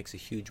Christianity makes a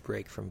huge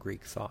break from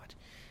Greek thought.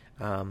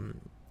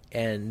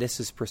 And this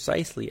is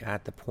precisely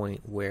at the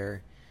point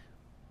where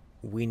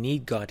we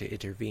need God to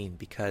intervene,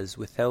 because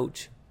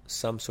without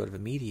some sort of a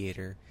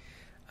mediator,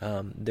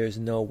 there's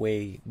no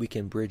way we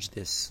can bridge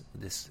this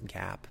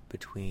gap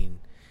between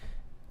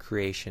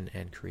creation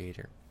and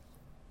creator.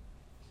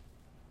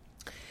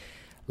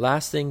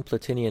 Lasting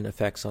Plotinian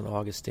effects on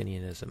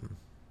Augustinianism.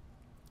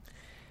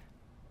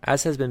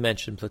 As has been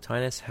mentioned,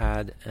 Plotinus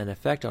had an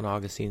effect on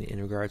Augustine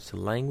in regards to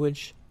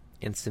language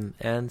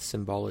and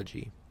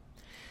symbology.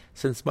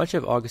 Since much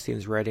of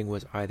Augustine's writing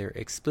was either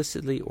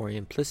explicitly or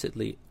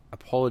implicitly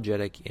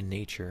apologetic in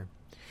nature,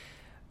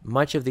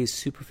 much of these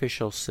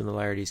superficial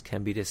similarities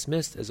can be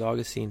dismissed as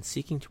Augustine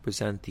seeking to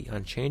present the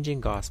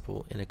unchanging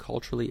gospel in a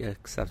culturally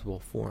acceptable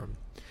form.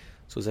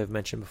 So as I've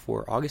mentioned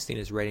before, Augustine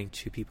is writing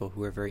to people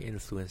who are very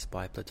influenced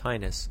by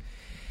Plotinus,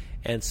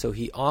 and so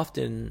he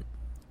often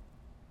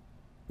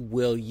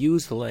will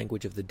use the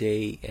language of the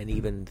day and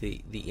even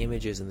the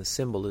images and the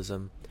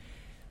symbolism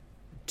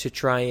to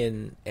try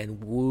and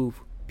woo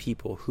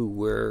people who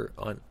were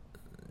on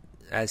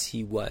as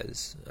he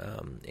was,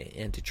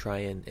 and to try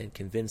and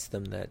convince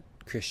them that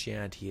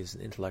Christianity is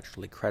an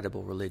intellectually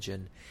credible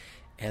religion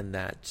and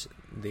that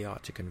they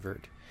ought to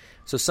convert.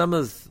 So some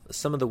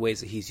of the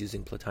ways that he's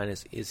using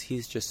Plotinus is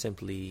he's just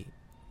simply,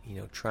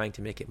 trying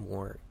to make it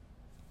more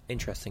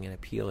interesting and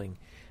appealing,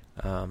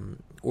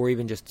 or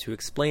even just to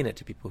explain it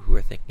to people who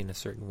are thinking in a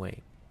certain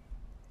way.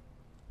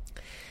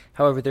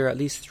 However, there are at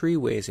least 3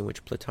 ways in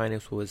which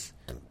Plotinus was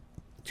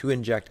to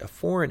inject a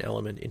foreign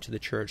element into the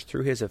church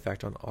through his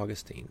effect on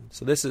Augustine.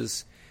 So this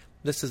is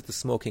the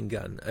smoking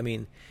gun. I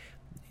mean,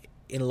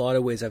 in a lot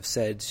of ways I've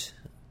said,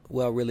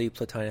 well, really,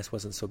 Plotinus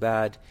wasn't so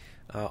bad.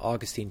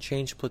 Augustine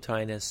changed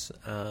Plotinus,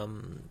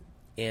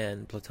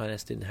 and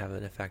Plotinus didn't have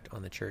an effect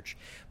on the church.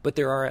 But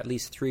there are at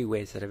least 3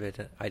 ways that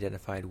I've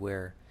identified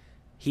where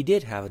he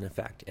did have an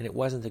effect, and it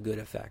wasn't a good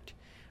effect.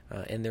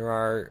 And there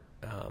are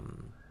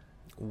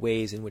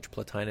ways in which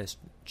Plotinus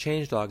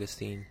changed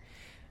Augustine,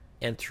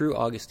 and through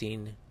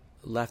Augustine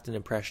left an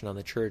impression on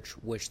the church,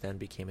 which then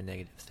became a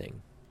negative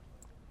thing.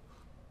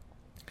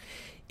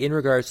 In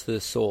regards to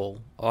the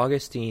soul,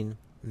 Augustine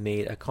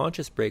made a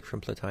conscious break from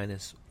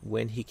Plotinus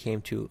when he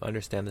came to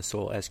understand the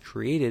soul as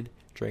created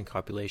during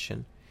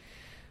copulation,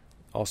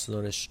 also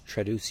known as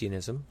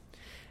traducianism,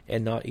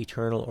 and not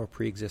eternal or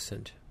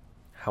pre-existent.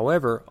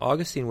 However,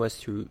 Augustine was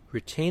to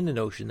retain the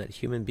notion that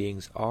human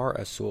beings are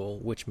a soul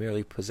which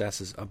merely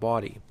possesses a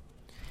body.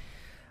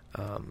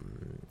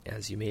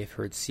 As you may have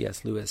heard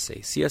C.S. Lewis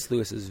say. C.S.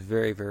 Lewis is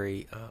very,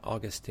 very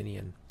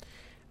Augustinian,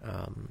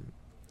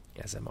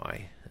 as am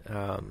I.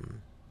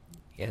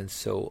 And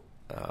so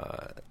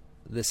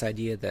this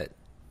idea that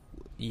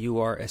you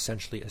are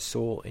essentially a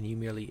soul and you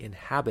merely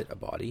inhabit a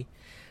body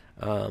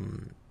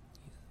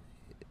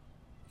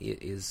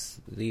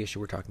is the issue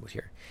we're talking about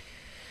here.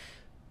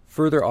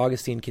 Further,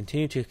 Augustine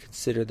continued to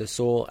consider the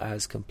soul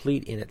as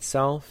complete in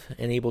itself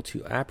and able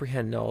to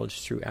apprehend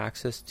knowledge through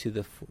access to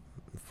the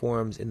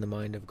forms in the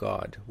mind of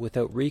God,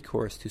 without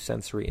recourse to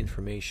sensory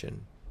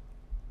information.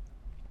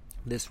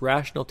 This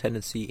rational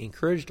tendency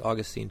encouraged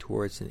Augustine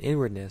towards an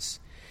inwardness,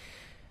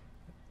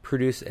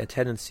 produced a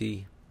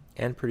tendency,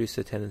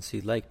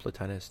 like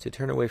Plotinus, to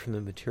turn away from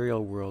the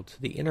material world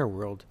to the inner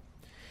world,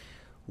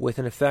 with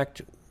an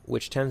effect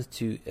which tends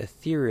to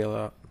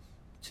etherealize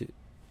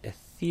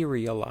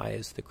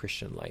the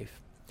Christian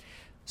life.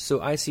 So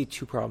I see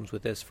 2 problems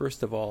with this.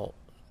 First of all,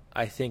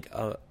 I think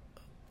a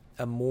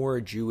more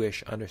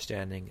Jewish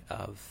understanding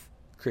of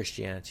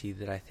Christianity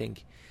that I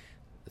think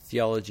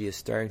theology is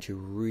starting to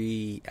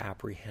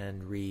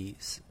re-apprehend,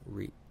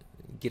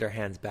 get our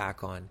hands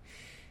back on,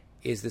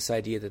 is this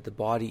idea that the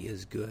body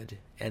is good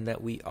and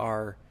that we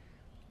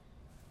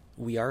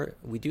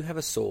do have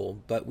a soul,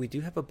 but we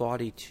do have a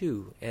body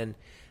too. And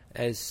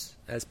as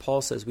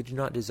Paul says, we do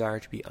not desire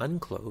to be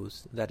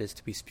unclothed, that is,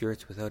 to be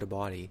spirits without a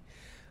body,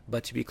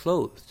 but to be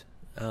clothed.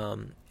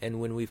 And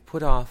when we've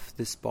put off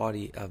this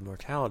body of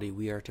mortality,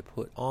 we are to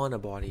put on a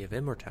body of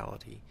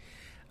immortality.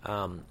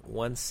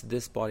 Once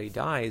this body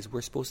dies,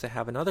 we're supposed to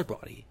have another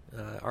body.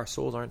 Our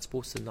souls aren't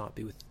supposed to not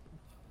be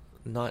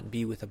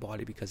with a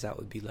body, because that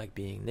would be like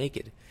being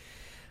naked.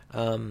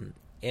 And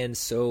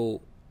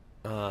so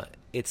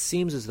it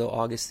seems as though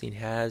Augustine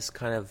has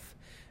kind of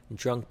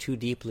drunk too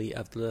deeply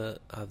of the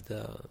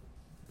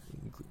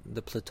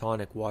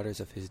Platonic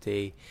waters of his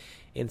day,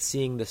 in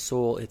seeing the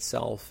soul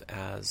itself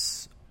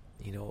as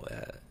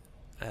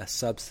a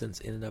substance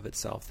in and of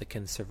itself that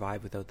can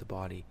survive without the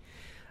body,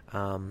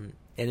 and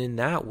in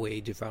that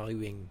way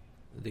devaluing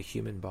the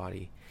human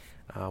body,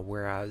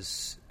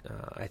 whereas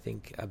I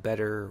think a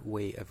better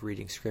way of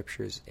reading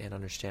scriptures and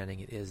understanding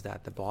it is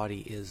that the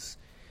body is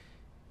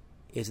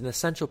an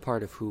essential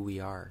part of who we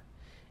are.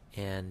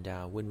 And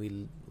when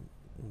we,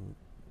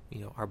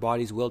 our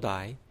bodies will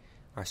die,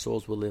 our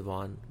souls will live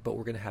on, but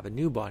we're going to have a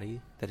new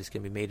body that is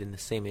going to be made in the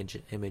same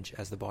image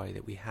as the body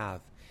that we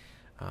have.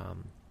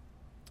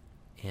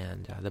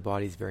 And the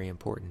body is very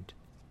important.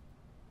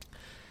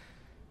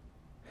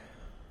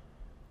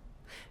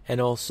 And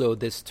also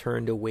this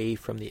turned away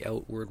from the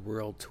outward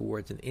world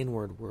towards an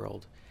inward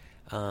world.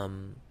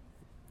 And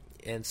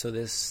so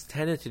this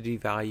tended to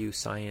devalue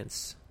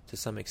science to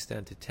some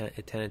extent.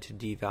 It tended to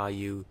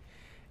devalue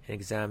an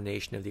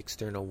examination of the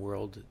external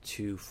world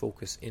to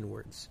focus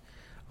inwards.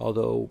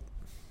 Although,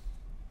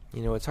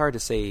 it's hard to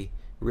say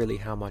really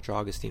how much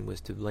Augustine was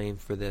to blame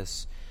for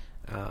this.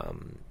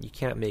 You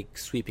can't make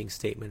sweeping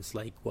statements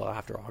like, well,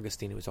 after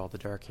Augustine it was all the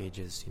Dark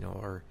Ages,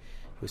 or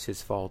it was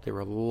his fault. There were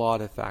a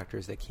lot of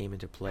factors that came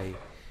into play.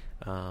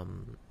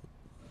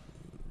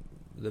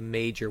 The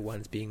major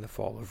ones being the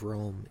fall of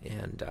Rome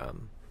and,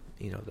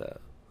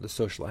 the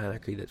social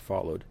anarchy that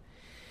followed.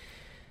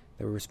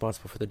 They were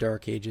responsible for the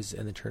Dark Ages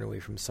and the turn away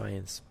from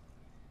science.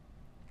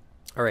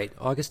 All right,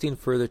 Augustine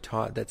further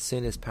taught that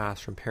sin is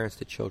passed from parents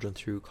to children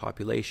through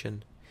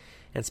copulation,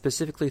 and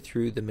specifically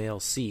through the male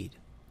seed.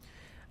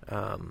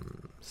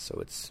 So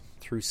it's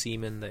through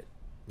semen that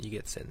you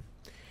get sin.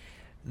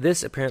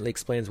 This apparently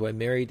explains why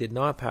Mary did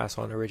not pass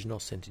on original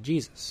sin to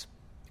Jesus,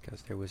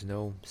 because there was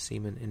no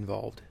semen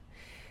involved.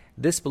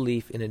 This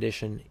belief, in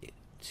addition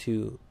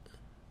to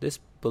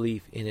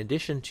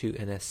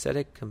an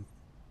ascetic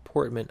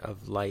comportment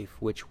of life,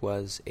 which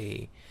was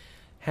a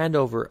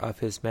handover of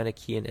his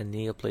Manichaean and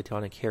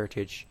Neoplatonic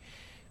heritage,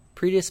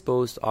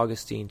 predisposed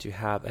Augustine to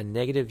have a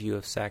negative view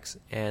of sex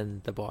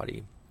and the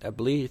body, a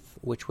belief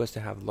which was to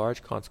have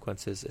large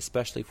consequences,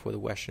 especially for the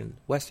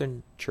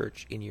Western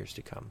Church in years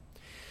to come.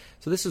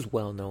 So this is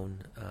well known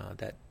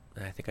that,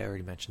 and I think I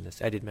already mentioned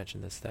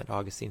this, that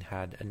Augustine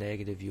had a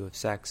negative view of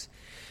sex,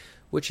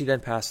 which he then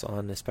passed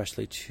on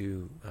especially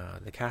to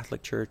the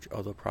Catholic Church,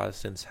 although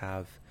Protestants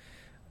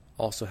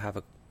also have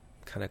a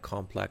kind of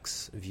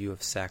complex view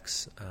of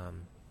sex.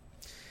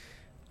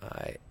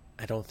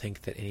 I don't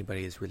think that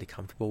anybody is really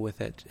comfortable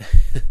with it.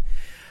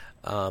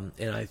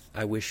 And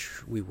I wish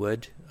we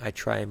would. I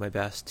try my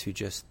best to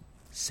just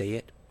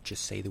say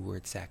the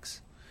word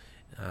sex.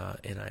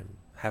 And I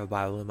have a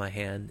Bible in my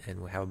hand,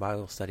 and we have a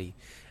Bible study,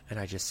 and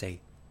I just say,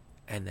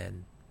 and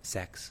then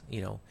sex,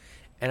 and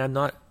I'm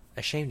not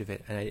ashamed of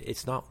it, and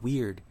it's not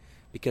weird,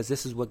 because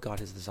this is what God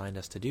has designed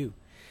us to do.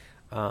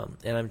 And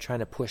I'm trying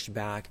to push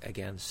back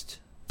against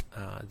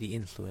the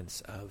influence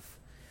of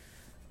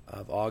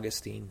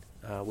Augustine,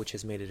 which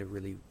has made it a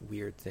really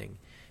weird thing.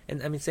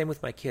 And I mean, same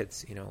with my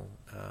kids.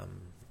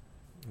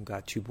 I've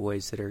got two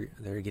boys that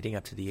are getting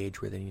up to the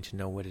age where they need to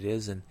know what it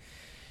is, and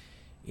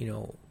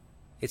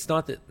it's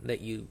not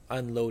that you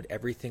unload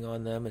everything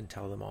on them and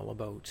tell them all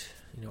about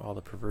all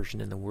the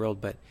perversion in the world,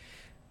 but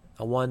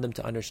I want them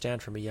to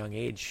understand from a young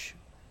age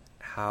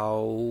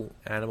how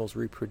animals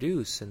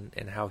reproduce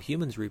and how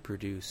humans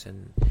reproduce,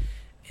 and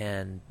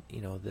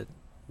that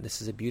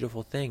this is a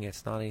beautiful thing.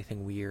 It's not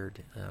anything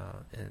weird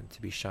and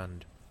to be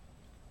shunned.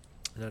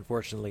 And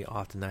unfortunately,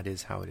 often that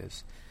is how it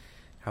is,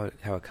 how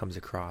it comes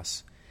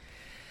across.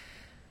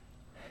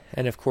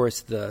 And of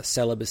course, the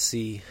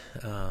celibacy,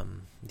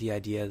 the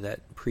idea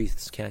that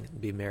priests can't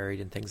be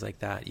married and things like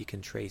that, you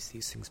can trace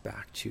these things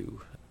back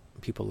to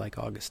people like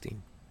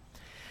Augustine.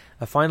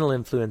 A final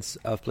influence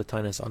of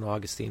Plotinus on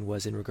Augustine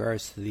was in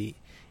regards to the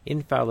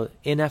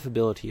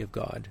ineffability of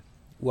God.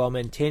 While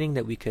maintaining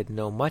that we could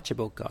know much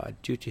about God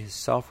due to his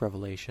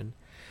self-revelation,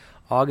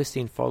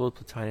 Augustine followed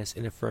Plotinus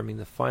in affirming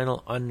the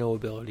final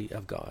unknowability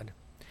of God.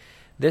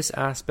 This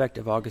aspect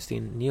of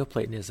Augustine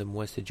Neoplatonism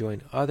was to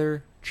join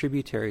other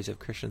tributaries of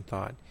Christian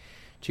thought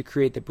to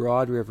create the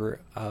broad river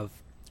of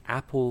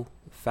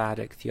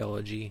apophatic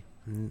theology,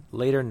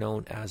 later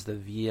known as the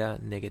Via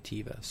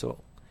Negativa. So,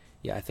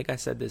 yeah, I think I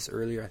said this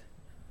earlier,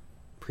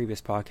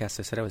 previous podcast.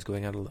 I said I was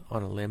going out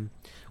on a limb.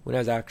 When I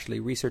was actually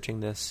researching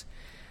this,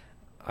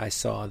 I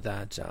saw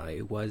that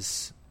it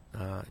was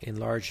in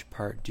large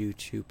part due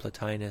to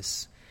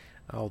Plotinus,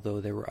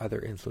 although there were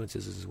other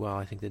influences as well.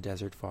 I think the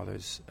Desert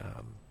Fathers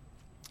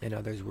and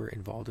others were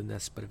involved in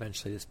this, but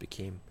eventually this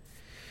became,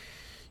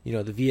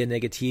 the Via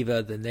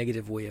Negativa, the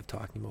negative way of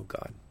talking about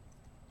God.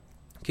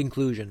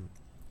 Conclusion.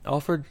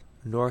 Alfred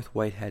North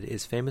Whitehead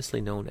is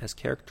famously known as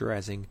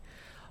characterizing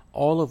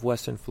all of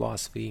Western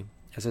philosophy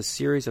as a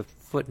series of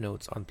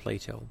footnotes on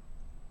Plato.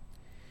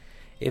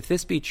 If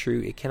this be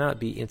true, it cannot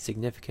be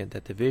insignificant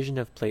that the vision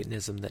of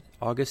Platonism that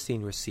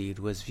Augustine received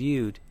was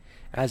viewed,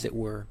 as it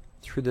were,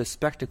 through the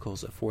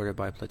spectacles afforded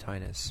by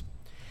Plotinus.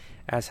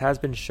 As has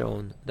been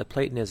shown, the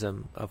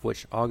Platonism of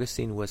which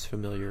Augustine was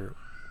familiar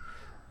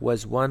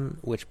was one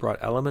which brought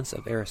elements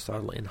of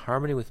Aristotle in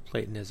harmony with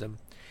Platonism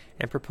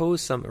and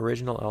proposed some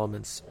original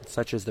elements,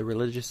 such as the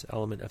religious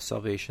element of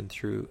salvation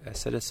through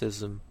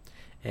asceticism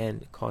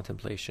and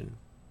contemplation.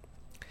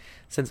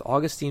 Since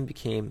Augustine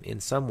became, in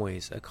some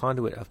ways, a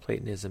conduit of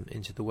Platonism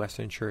into the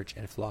Western Church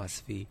and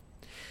philosophy,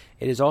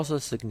 it is also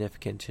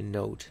significant to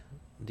note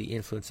the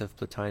influence of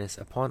Plotinus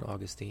upon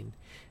Augustine,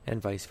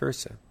 and vice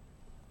versa.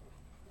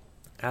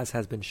 As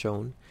has been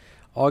shown,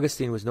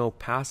 Augustine was no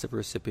passive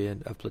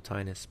recipient of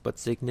Plotinus, but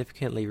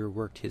significantly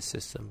reworked his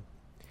system.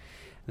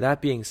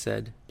 That being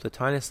said,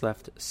 Plotinus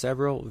left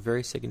several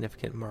very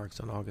significant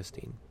marks on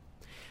Augustine.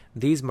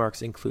 These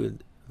marks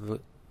include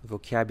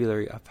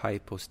vocabulary of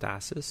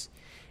hypostasis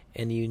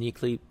and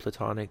uniquely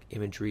Platonic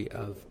imagery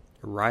of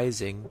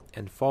rising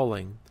and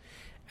falling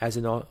as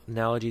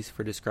analogies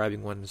for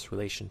describing one's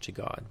relation to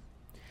God.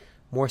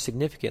 More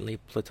significantly,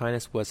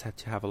 Plotinus was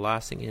to have a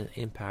lasting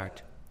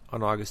impact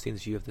on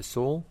Augustine's view of the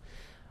soul,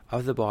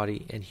 of the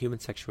body, and human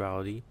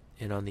sexuality,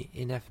 and on the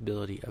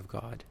ineffability of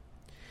God.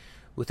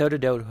 Without a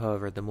doubt,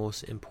 however, the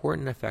most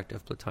important effect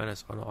of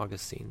Plotinus on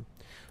Augustine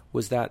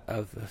was that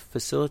of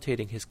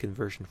facilitating his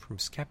conversion from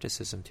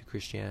skepticism to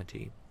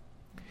Christianity.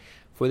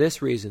 For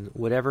this reason,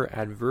 whatever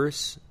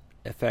adverse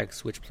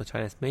effects which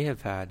Plotinus may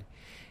have had,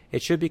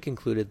 it should be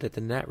concluded that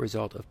the net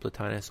result of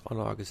Plotinus on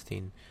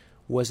Augustine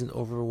was an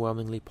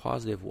overwhelmingly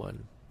positive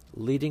one,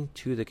 leading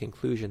to the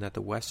conclusion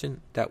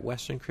that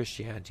Western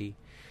Christianity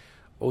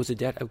owes a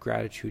debt of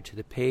gratitude to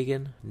the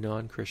pagan,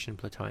 non-Christian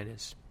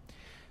Plotinus,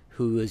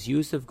 who was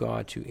used of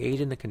God to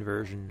aid in the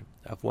conversion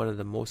of one of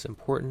the most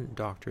important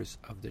doctors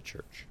of the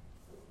Church.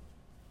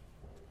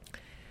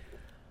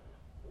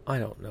 I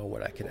don't know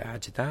what I could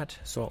add to that,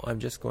 so I'm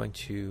just going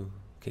to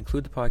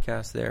conclude the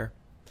podcast there.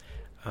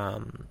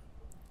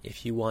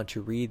 If you want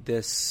to read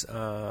this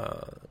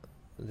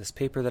this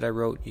paper that I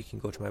wrote, you can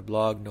go to my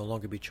blog,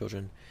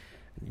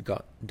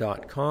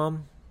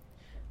 NoLongerBeChildren.com.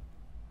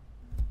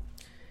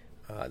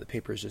 The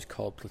paper is just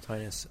called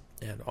Plotinus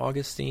and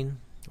Augustine,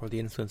 or the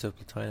influence of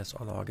Plotinus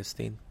on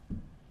Augustine.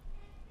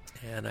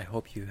 And I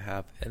hope you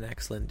have an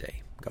excellent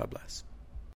day. God bless.